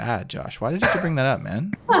so sad, Josh. Why did you have to bring that up,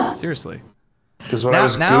 man? Seriously. Because when I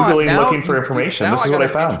was Googling looking for information, this is what I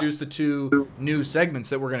found. Introduce the two new segments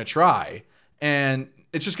that we're going to try, and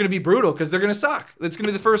it's just going to be brutal because they're going to suck. It's going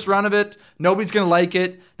to be the first run of it. Nobody's going to like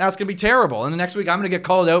it. Now it's going to be terrible. And the next week I'm going to get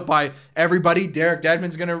called out by everybody. Derek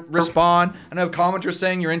Dedman's going to respond, and I have commenters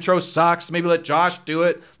saying your intro sucks. Maybe let Josh do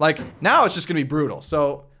it. Like, now it's just going to be brutal.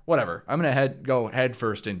 So whatever. I'm going to go head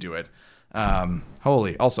first into it.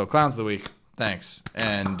 Also, Clowns of the Week. Thanks.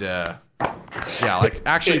 And yeah, like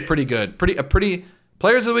actually pretty good. Pretty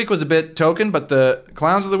Players of the Week was a bit token, but the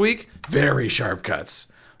Clowns of the Week, very sharp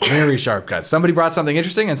cuts. Very sharp cuts. Somebody brought something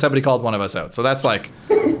interesting and somebody called one of us out. So that's like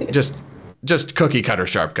just cookie cutter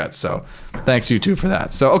sharp cuts. So thanks you two for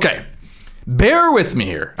that. So okay. Bear with me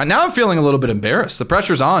here. Now I'm feeling a little bit embarrassed. The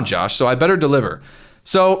pressure's on, Josh, so I better deliver.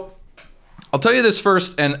 So I'll tell you this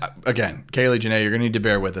first, and again, Kaylie, Jenay, you're going to need to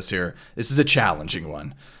bear with us here. This is a challenging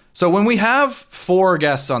one. So when we have 4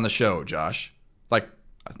 guests on the show, Josh, like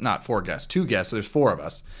not 4 guests, 2 guests, so there's 4 of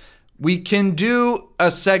us, we can do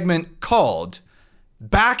a segment called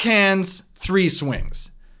Backhands 3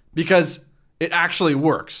 Swings, because it actually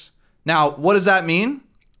works. Now, what does that mean?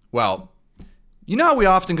 Well, you know how we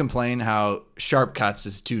often complain how sharp cuts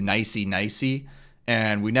is too nicey,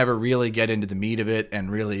 and we never really get into the meat of it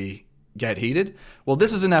and really get heated? Well,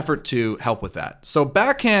 this is an effort to help with that. So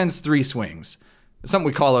Backhands 3 Swings. It's something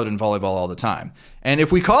we call out in volleyball all the time. And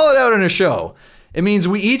if we call it out in a show, it means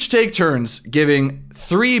we each take turns giving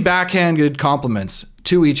 3 backhanded compliments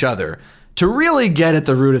to each other to really get at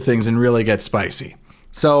the root of things and really get spicy.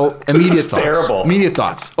 So immediate thoughts. Terrible. Immediate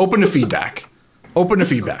thoughts. Open to feedback.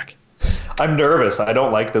 I'm nervous. I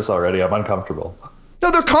don't like this already. I'm uncomfortable.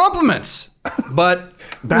 No, they're compliments, but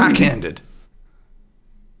backhanded.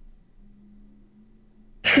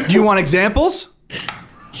 Do you want examples?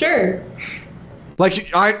 Sure.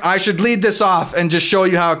 Like, I should lead this off and just show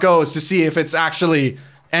you how it goes to see if it's actually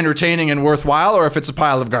entertaining and worthwhile or if it's a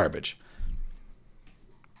pile of garbage.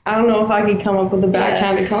 I don't know if I could come up with a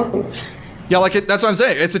backhanded compliment. Yeah, like that's what I'm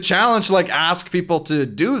saying. It's a challenge to like ask people to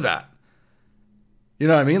do that. You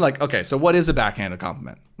know what I mean? Like, okay, so what is a backhanded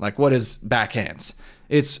compliment? Like, what is backhands?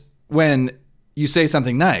 It's when you say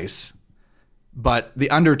something nice, but the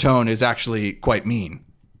undertone is actually quite mean.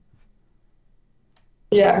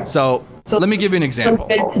 Yeah. So let me give you an example.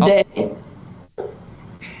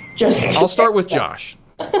 I'll start with Josh.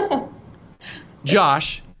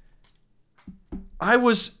 Josh, I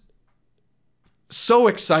was so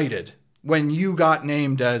excited when you got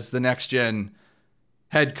named as the next gen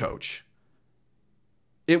head coach.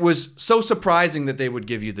 It was so surprising that they would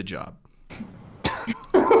give you the job.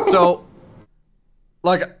 So,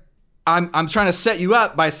 like, I'm trying to set you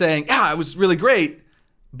up by saying, yeah, it was really great,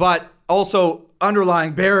 but also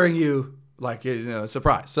underlying bearing you, like, you know,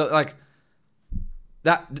 surprise. So, like,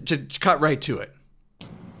 that, to cut right to it.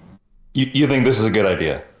 You think this is a good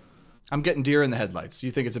idea? I'm getting deer in the headlights. Do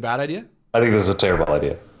you think it's a bad idea? I think this is a terrible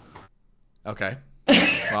idea. Okay.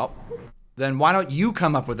 Well, then why don't you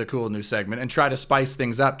come up with a cool new segment and try to spice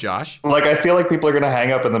things up, Josh? Like, I feel like people are going to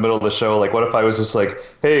hang up in the middle of the show. Like, what if I was just like,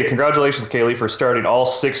 hey, congratulations, Kaylie, for starting all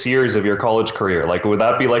 6 years of your college career. Like, would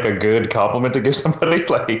that be like a good compliment to give somebody?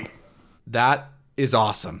 Like, that is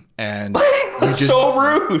awesome. And that's so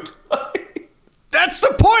rude. That's the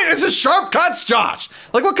point. This is sharp cuts, Josh.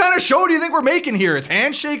 Like, what kind of show do you think we're making here? Is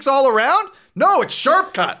handshakes all around? No, it's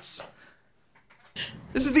sharp cuts.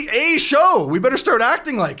 This is the A show. We better start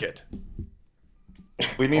acting like it.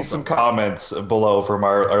 We need some comments below from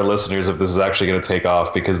our listeners if this is actually going to take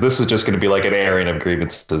off, because this is just going to be like an airing of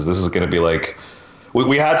grievances. This is going to be like,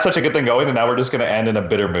 we had such a good thing going, and now we're just going to end in a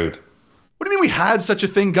bitter mood. What do you mean we had such a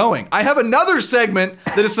thing going? I have another segment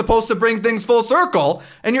that is supposed to bring things full circle,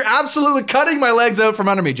 and you're absolutely cutting my legs out from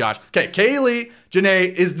under me, Josh. Okay, Kaylie,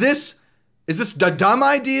 Jenay, is this a dumb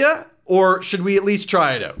idea, or should we at least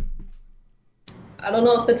try it out? I don't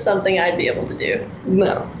know if it's something I'd be able to do.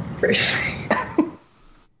 No, personally.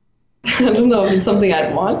 I don't know if it's something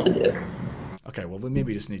I'd want to do. Okay, well, then maybe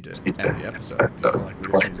we just need to end the episode. Like we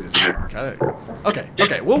just need to just cut it.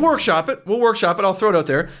 Okay, we'll workshop it. I'll throw it out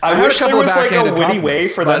there. I wish there was like a witty way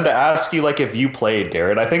for them but to ask you like if you played,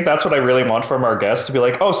 Garrett. I think that's what I really want from our guests, to be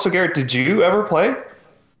like, oh, so Garrett, did you ever play?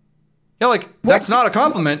 Yeah, like that's not a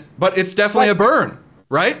compliment, but it's definitely a burn,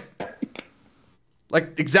 right?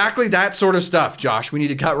 Like exactly that sort of stuff, Josh. We need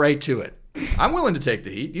to cut right to it. I'm willing to take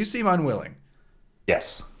the heat. You seem unwilling.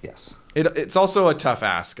 Yes. It's also a tough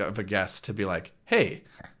ask of a guest to be like, hey,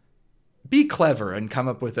 be clever and come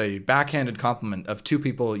up with a backhanded compliment of two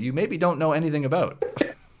people you maybe don't know anything about.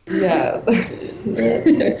 Yeah.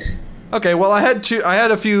 Okay, well, I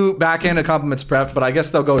had a few backhanded compliments prepped, but I guess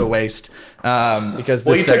they'll go to waste because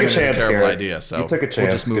this segment is a terrible idea. So you took a chance.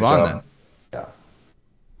 We'll just move on then. Yeah.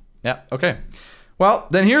 Yeah. Okay. Well,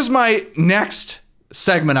 then here's my next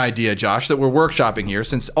segment idea, Josh, that we're workshopping here.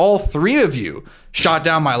 Since all three of you shot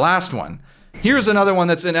down my last one, here's another one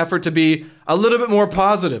that's an effort to be a little bit more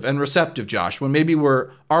positive and receptive, Josh, when maybe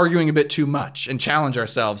we're arguing a bit too much and challenge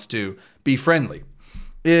ourselves to be friendly.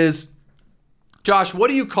 Josh, what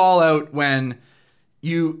do you call out when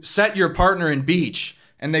you set your partner in beach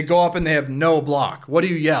and they go up and they have no block? What do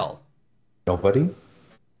you yell? Nobody.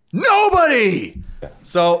 Yeah.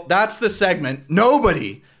 So that's the segment,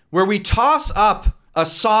 Nobody, where we toss up a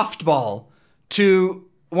softball to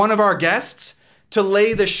one of our guests to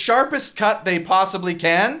lay the sharpest cut they possibly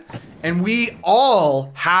can, and we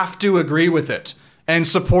all have to agree with it and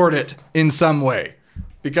support it in some way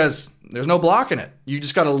because there's no blocking it. You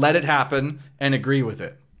just got to let it happen and agree with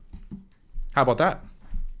it. How about that?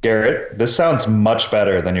 Garrett, this sounds much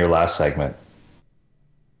better than your last segment.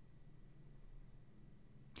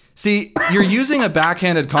 See, you're using a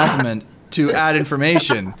backhanded compliment to add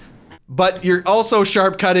information, but you're also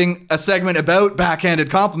sharp cutting a segment about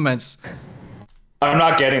backhanded compliments. I'm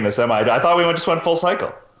not getting this, am I? I thought we just went full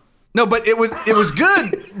cycle. No, but it was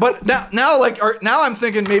good. But now I'm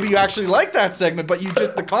thinking maybe you actually like that segment, but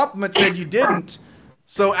the compliment said you didn't.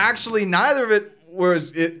 So actually, neither of it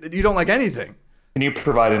was. You don't like anything. Can you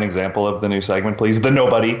provide an example of the new segment, please? The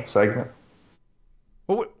Nobody segment.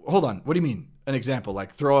 Well, hold on. What do you mean? An example,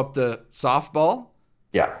 like throw up the softball?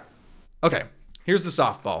 Yeah. Okay. Here's the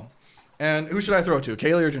softball. And who should I throw it to?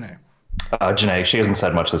 Kaylie or Jenay? Jenay. She hasn't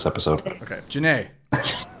said much this episode. Okay. Jenay.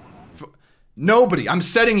 Nobody. I'm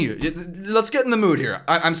setting you. Let's get in the mood here.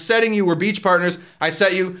 I'm setting you. We're beach partners. I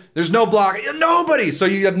set you. There's no block. Nobody. So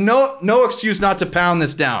you have no excuse not to pound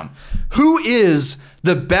this down. Who is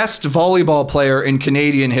the best volleyball player in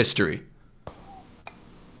Canadian history?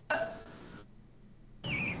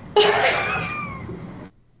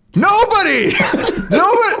 Nobody!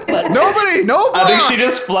 Nobody! No block! I think she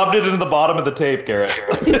just flubbed it into the bottom of the tape, Garrett.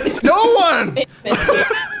 No one!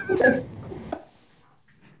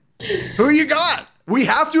 Who you got? We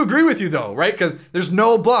have to agree with you though, right? Because there's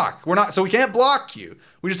no block. So we can't block you.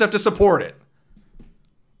 We just have to support it.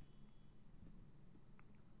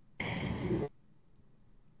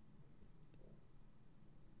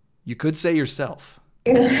 You could say yourself.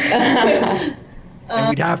 And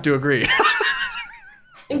we'd have to agree.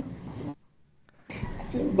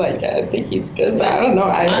 Like, I think he's good, but I don't know.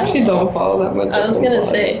 I actually don't follow that much. I was going to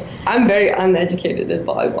say. I'm very uneducated in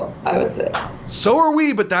volleyball, I would say. So are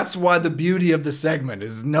we, but that's why the beauty of the segment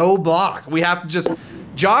is no block. We have to just,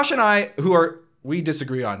 Josh and I, we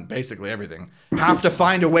disagree on basically everything, have to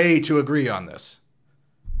find a way to agree on this.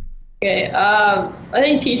 Okay, I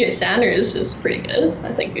think TJ Sanders is pretty good.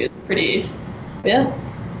 I think he's pretty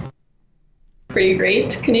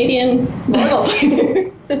great Canadian volleyball player.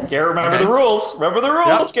 Garrett, remember the rules. Remember the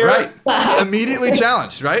rules, Yep, Garrett. Right. Immediately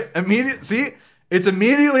challenged, right? It's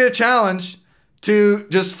immediately a challenge to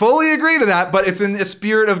just fully agree to that, but it's in the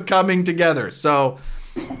spirit of coming together. So,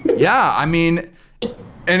 yeah, I mean,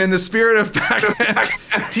 and in the spirit of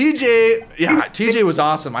TJ was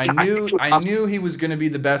awesome. I knew he was going to be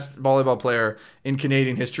the best volleyball player in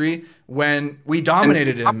Canadian history when we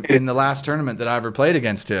dominated him in the last tournament that I ever played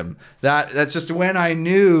against him. That's just when I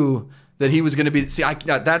knew that he was going to be. See,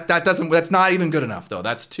 that's not even good enough though.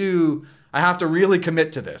 That's too. I have to really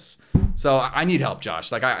commit to this. So I need help,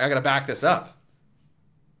 Josh. Like I got to back this up.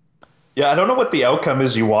 Yeah, I don't know what the outcome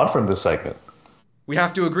is you want from this segment. We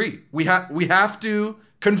have to agree. We have to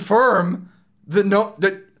confirm that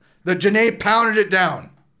Jenay pounded it down.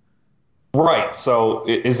 Right. So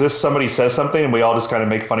is this somebody says something and we all just kind of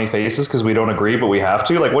make funny faces because we don't agree, but we have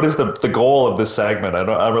to? Like, what is the goal of this segment?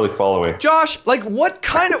 I'm really following. Josh, like, what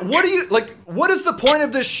is the point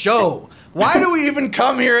of this show? Why do we even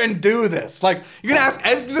come here and do this? Like, you're going to ask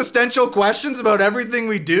existential questions about everything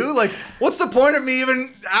we do? Like, what's the point of me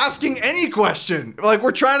even asking any question? Like,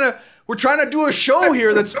 we're trying We're trying to do a show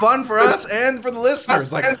here that's fun for us and for the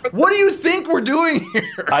listeners. Like, what do you think we're doing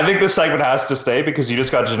here? I think this segment has to stay because you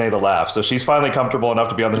just got Jenay to laugh. So she's finally comfortable enough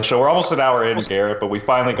to be on the show. We're almost an hour in, Garrett, but we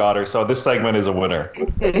finally got her. So this segment is a winner.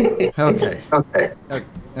 Okay.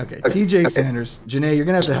 TJ Sanders. Jenay, you're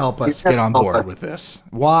going to have to help us get on board with this.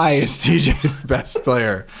 Why is TJ the best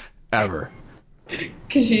player ever?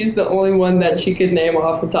 Because she's the only one that she could name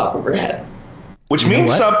off the top of her head. Which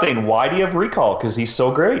means something. Why do you have recall? Because he's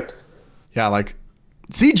so great. Yeah, like,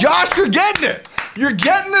 see, Josh, you're getting it. You're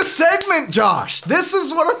getting the segment, Josh. This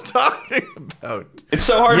is what I'm talking about. It's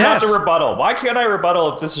so hard not to rebuttal. Why can't I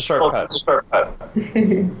rebuttal if this is Sharp Cuts?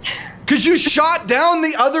 Because you shot down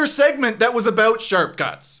the other segment that was about Sharp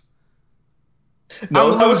Cuts.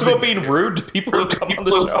 No, that was about being rude to people who come on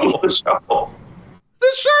the show.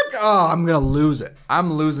 I'm going to lose it.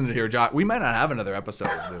 I'm losing it here, Josh. We might not have another episode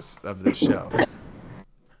of this show.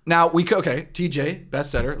 Now, TJ, best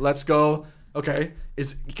setter. Let's go. Okay,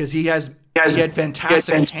 is because he had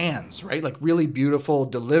fantastic hands, right? Like really beautiful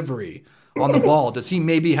delivery on the ball. Does he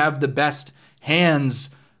maybe have the best hands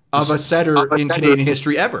of a setter in Canadian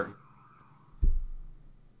history ever?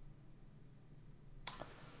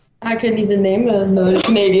 I couldn't even name another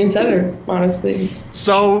Canadian setter, honestly.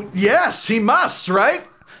 So, yes, he must, right?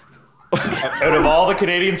 Out of all the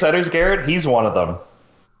Canadian setters, Garrett, he's one of them.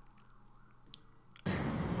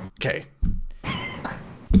 Okay.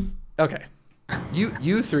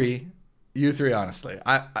 You three, honestly.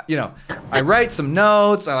 I write some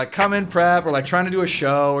notes. I like come in prep. We're like trying to do a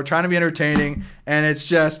show. We're trying to be entertaining, and it's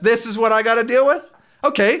just this is what I got to deal with.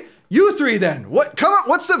 Okay, you three then.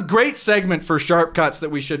 What's the great segment for Sharp Cuts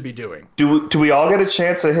that we should be doing? Do we all get a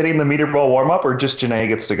chance at hitting the meter ball warm up, or just Jenay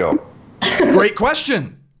gets to go? Great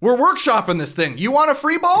question. We're workshopping this thing. You want a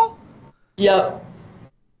free ball? Yep.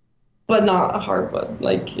 But not a hard one,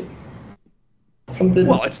 like something.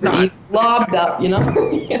 Well, it's not lobbed up,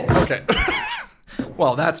 Yeah. Okay.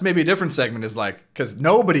 Well, that's maybe a different segment. Is like because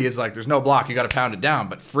nobody is like, there's no block. You got to pound it down.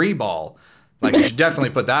 But free ball, like you should definitely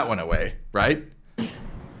put that one away, right?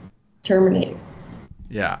 Terminate.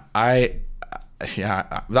 Yeah,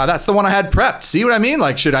 that's the one I had prepped. See what I mean?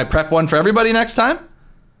 Like, should I prep one for everybody next time?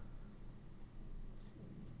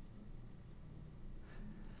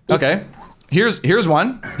 Okay. Here's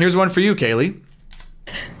one. Here's one for you, Kaylie.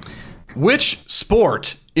 Which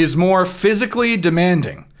sport is more physically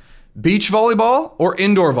demanding? Beach volleyball or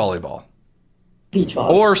indoor volleyball? Beach volleyball.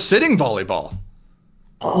 Or sitting volleyball?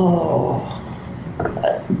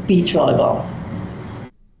 Beach volleyball.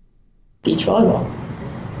 Beach volleyball.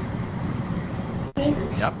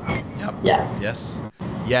 Yep. Yeah.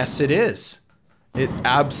 Yes, it is. It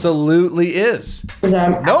absolutely is. We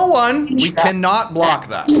cannot block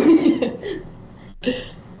that.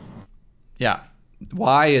 Yeah.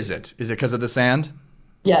 Why is it? Is it because of the sand?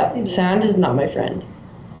 Yeah, sand is not my friend.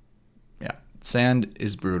 Yeah, sand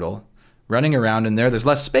is brutal. Running around in there's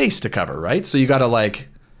less space to cover, right? So you got to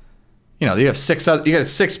you got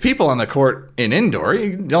 6 people on the court in indoor.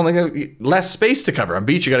 You only got less space to cover. On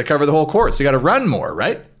beach, you got to cover the whole court, so you got to run more,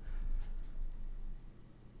 right?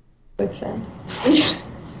 Quicksand.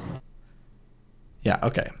 Yeah,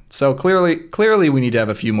 okay. So clearly we need to have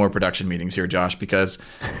a few more production meetings here, Josh, because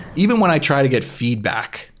even when I try to get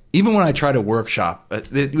feedback, even when I try to workshop, I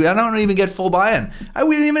don't even get full buy-in.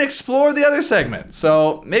 We didn't even explore the other segment.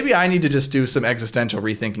 So maybe I need to just do some existential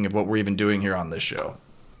rethinking of what we're even doing here on this show.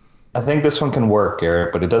 I think this one can work,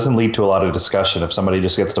 Garrett, but it doesn't lead to a lot of discussion if somebody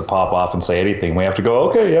just gets to pop off and say anything. We have to go,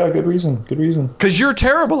 okay, yeah, good reason. Because you're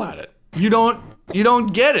terrible at it. You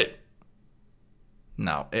don't get it.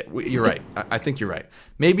 No, you're right. I think you're right.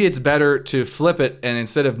 Maybe it's better to flip it, and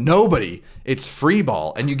instead of nobody, it's free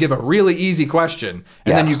ball, and you give a really easy question,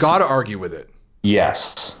 and then you got to argue with it.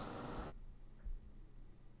 Yes.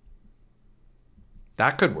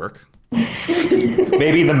 That could work.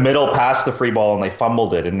 Maybe the middle passed the free ball and they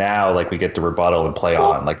fumbled it, and now we get to rebuttal and play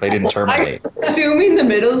on. They didn't terminate. I'm assuming the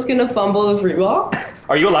middle's gonna fumble the free ball.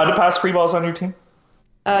 Are you allowed to pass free balls on your team?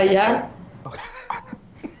 Yeah.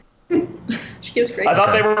 She gives great. I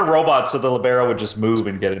thought they were robots, so the libero would just move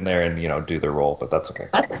and get in there and do their role, but that's okay.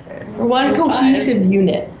 We're one cohesive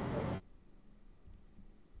unit.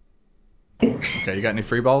 Okay, you got any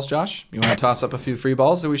free balls, Josh? You want to toss up a few free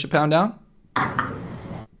balls that we should pound down?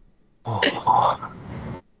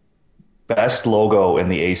 Best logo in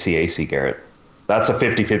the ACAC, Garrett. That's a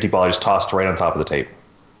 50-50 ball just tossed right on top of the tape.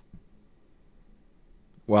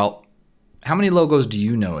 Well, how many logos do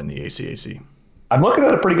you know in the ACAC? I'm looking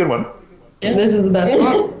at a pretty good one. Yeah, this is the best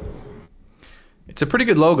one. It's a pretty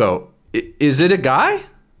good logo. Is it a guy?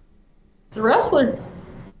 It's a wrestler.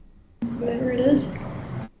 Whatever it is.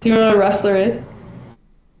 Do you know what a wrestler is?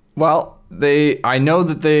 Well, I know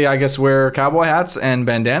that they, I guess, wear cowboy hats and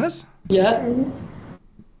bandanas. Yeah.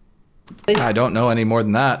 I don't know any more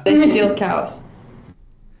than that. They steal cows.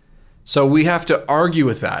 So we have to argue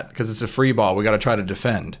with that because it's a free ball. We got to try to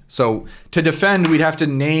defend. So to defend, we'd have to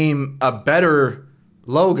name a better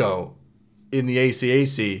logo in the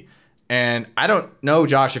ACAC. And I don't know,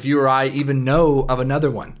 Josh, if you or I even know of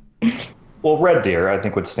another one. Well, Red Deer, I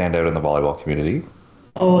think, would stand out in the volleyball community.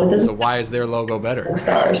 Oh, it doesn't. So why is their logo better?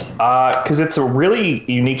 Stars. Because it's a really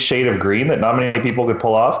unique shade of green that not many people could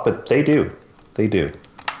pull off, but they do. They do.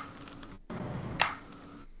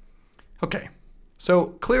 Okay. So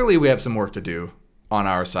clearly we have some work to do on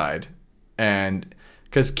our side. And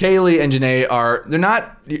because Kaylie and Jenay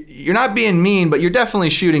you're not being mean, but you're definitely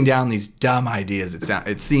shooting down these dumb ideas,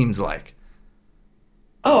 it seems like.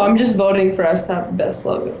 Oh, I'm just voting for us to have the best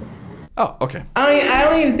logo. Oh, okay. I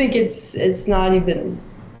don't even think it's not even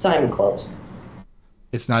close.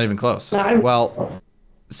 It's not even close. Not Well,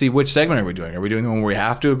 see, which segment are we doing? Are we doing the one where we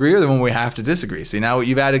have to agree or the one where we have to disagree? See, now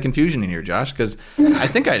you've added confusion in here, Josh, because I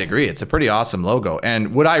think I'd agree. It's a pretty awesome logo.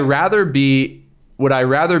 And would I rather be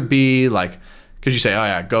like, because you say, oh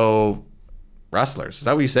yeah, go Rustlers. Is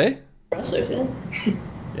that what you say? Rustlers, yeah.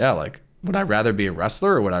 Yeah, like, would I rather be a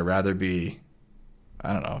wrestler or would I rather be,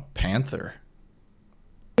 I don't know, Panther?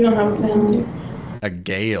 We don't have a family. A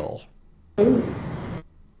Gale. Ooh.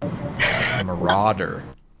 A Marauder.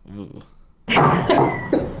 Ooh.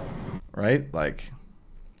 Right? Like,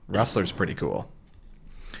 Wrestler's pretty cool.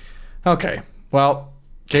 Okay. Well,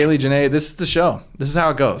 Kaylie, Jenay, this is the show. This is how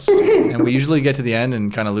it goes. And we usually get to the end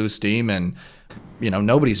and kind of lose steam and,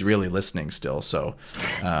 nobody's really listening still. So,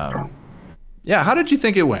 yeah, how did you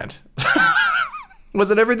think it went? Was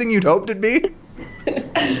it everything you'd hoped it'd be?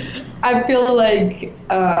 I feel like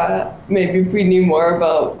maybe if we knew more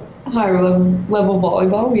about higher level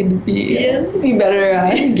volleyball, we'd be better,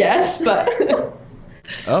 I guess. But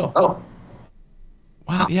Oh.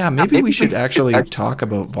 Wow. Yeah, maybe we should actually talk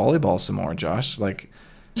about volleyball some more, Josh. Like,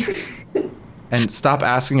 and stop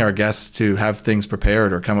asking our guests to have things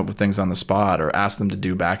prepared or come up with things on the spot or ask them to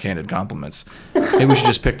do backhanded compliments. Maybe we should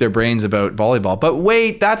just pick their brains about volleyball. But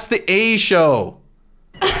wait, that's the A show.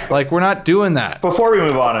 Like, we're not doing that. Before we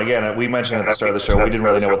move on, again, we mentioned at the start of the show, we didn't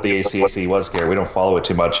really know what the ACAC was, Garrett. We don't follow it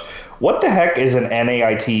too much. What the heck is an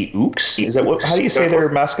NAIT Ooks? Is that how do you say their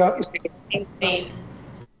mascot?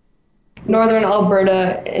 Northern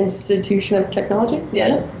Alberta Institution of Technology?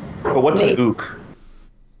 Yeah. But what's an Ook?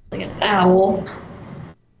 Like an owl.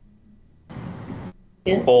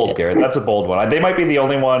 Yeah. Bold, Garrett. That's a bold one. They might be the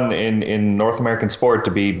only one in North American sport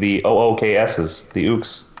to be the OOKSs, the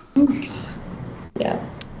Ooks. Oops. Yeah.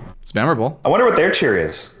 It's memorable. I wonder what their cheer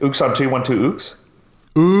is. Ooks on 212 Ooks?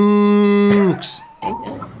 Ooks.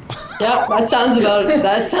 Yeah, that sounds about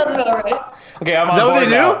right. Okay, I'm on board now.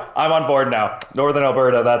 Is that what they do? I'm on board now. Northern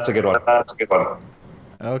Alberta, that's a good one.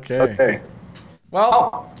 Okay.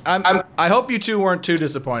 Well, I hope you two weren't too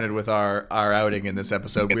disappointed with our outing in this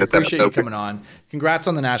episode. We appreciate you coming on. Congrats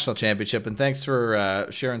on the national championship, and thanks for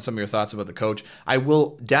sharing some of your thoughts about the coach. I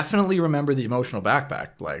will definitely remember the emotional backpack.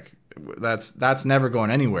 Like, that's never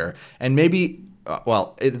going anywhere. And maybe,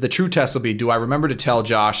 the true test will be, do I remember to tell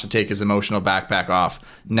Josh to take his emotional backpack off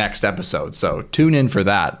next episode? So tune in for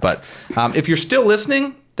that. But if you're still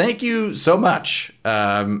listening, thank you so much.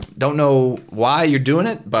 Don't know why you're doing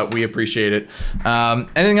it, but we appreciate it.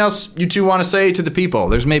 Anything else you two want to say to the people?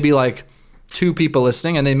 There's maybe like 2 people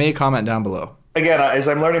listening, and they may comment down below. Again, as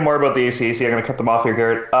I'm learning more about the ACAC, I'm going to cut them off here,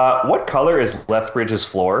 Garrett. What color is Lethbridge's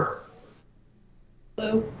floor?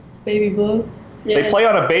 Blue. Baby blue. Yeah. They play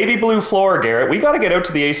on a baby blue floor, Garrett. We got to get out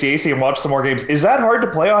to the ACAC and watch some more games. Is that hard to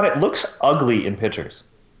play on? It looks ugly in pictures.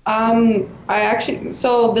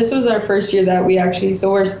 So this was our first year that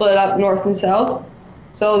we're split up north and south.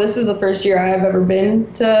 So this is the first year I've ever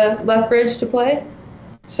been to Lethbridge to play.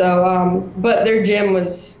 So, but their gym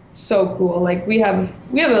was so cool. Like we have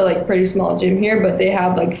a pretty small gym here, but they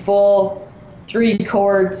have like full 3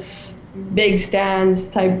 courts, big stands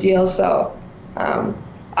type deal. So,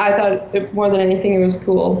 I thought more than anything it was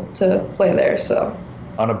cool to play there. So.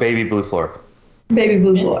 On a baby blue floor. Baby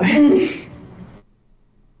blue floor.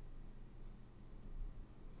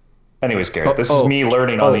 Anyways, Garrett, this is me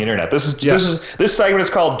learning on the internet. This segment is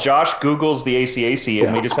called Josh Googles the ACAC,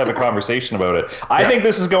 and we just have a conversation about it. I think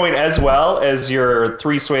this is going as well as your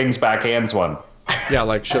 3 swings backhands one. Yeah,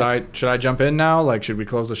 like should I jump in now? Like, should we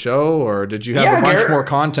close the show, or did you have a bunch more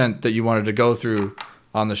content that you wanted to go through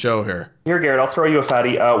on the show here? Here, Garrett, I'll throw you a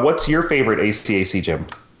fatty. What's your favorite ACAC gym?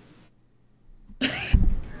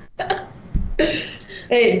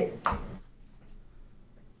 Hey.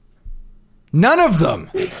 None of them.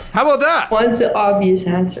 How about that? One's the obvious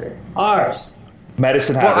answer. Ours.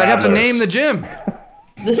 Medicine Hat Well, I'd have to Rattlers. name the gym.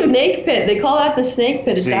 The snake pit. They call that the snake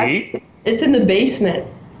pit. See? It's in the basement.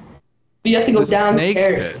 You have to go The snake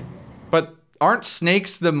downstairs. pit. But aren't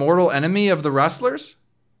snakes the mortal enemy of the Rustlers?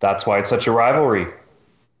 That's why it's such a rivalry.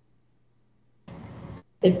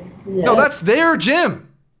 No, that's their gym.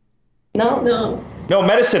 No. No,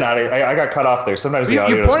 Medicine Hat. I got cut off there. Sometimes the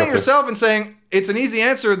audio You're doesn't pointing go through. yourself and saying it's an easy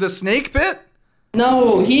answer. The snake pit.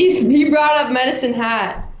 No, he brought up Medicine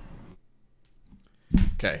Hat.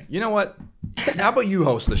 Okay, you know what? How about you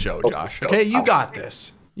host the show, Josh? Okay, you got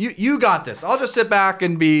this. You got this. I'll just sit back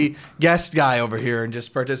and be guest guy over here and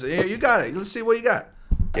just participate. Here, you got it. Let's see what you got.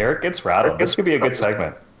 Garrett gets rattled. This could be a good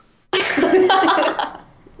segment.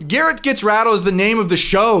 Garrett Gets Rattled is the name of the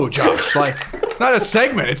show, Josh. Like, it's not a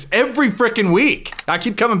segment. It's every freaking week. I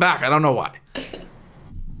keep coming back. I don't know why.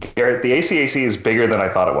 Garrett, the ACAC is bigger than I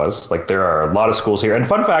thought it was. Like, there are a lot of schools here. And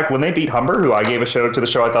fun fact, when they beat Humber, who I gave a shout out to the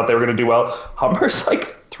show, I thought they were going to do well. Humber's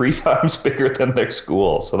like 3 times bigger than their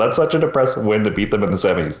school. So that's such an impressive win to beat them in the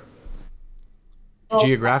semis.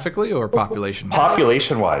 Geographically or population-wise?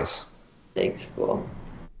 Population-wise. Big school.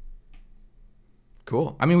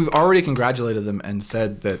 Cool. I mean, we've already congratulated them and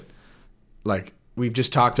said that, like, we've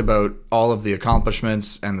just talked about all of the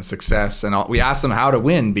accomplishments and the success, and all. We asked them how to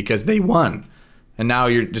win because they won. And now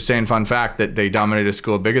you're just saying fun fact that they dominated a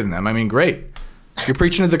school bigger than them. I mean, great. You're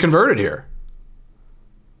preaching to the converted here.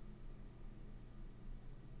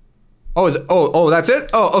 Oh, that's it?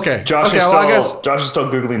 Oh, okay. Josh is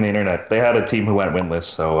still Googling the internet. They had a team who went winless,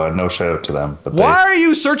 so no shout out to them. But why are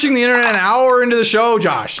you searching the internet an hour into the show,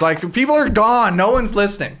 Josh? Like, people are gone. No one's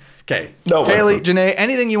listening. Okay. No Kaylie, Jenay,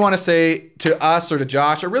 anything you want to say to us or to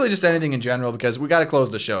Josh, or really just anything in general, because we got to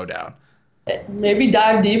close the show down. Maybe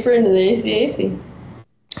dive deeper into the ACAC.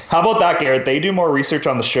 How about that, Garrett? They do more research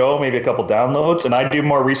on the show, maybe a couple downloads, and I do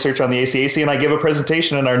more research on the ACAC, and I give a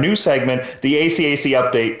presentation in our new segment, the ACAC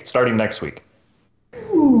Update, starting next week.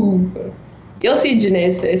 Ooh. You'll see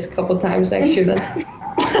Jenay's face a couple times next year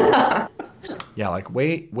then. Yeah, like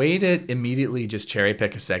way to immediately just cherry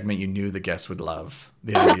pick a segment you knew the guest would love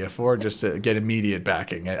the idea for, just to get immediate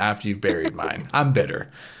backing after you've buried mine. I'm bitter.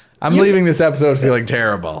 I'm leaving this episode feeling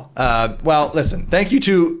terrible. Well, listen, thank you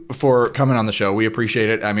two for coming on the show. We appreciate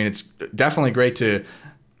it. I mean, it's definitely great to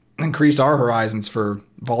increase our horizons for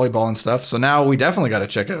volleyball and stuff. So now we definitely got to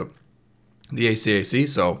check out the ACAC.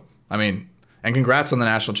 So, I mean, and congrats on the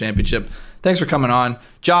national championship. Thanks for coming on.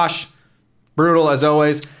 Josh, brutal as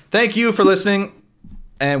always. Thank you for listening,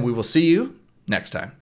 and we will see you next time.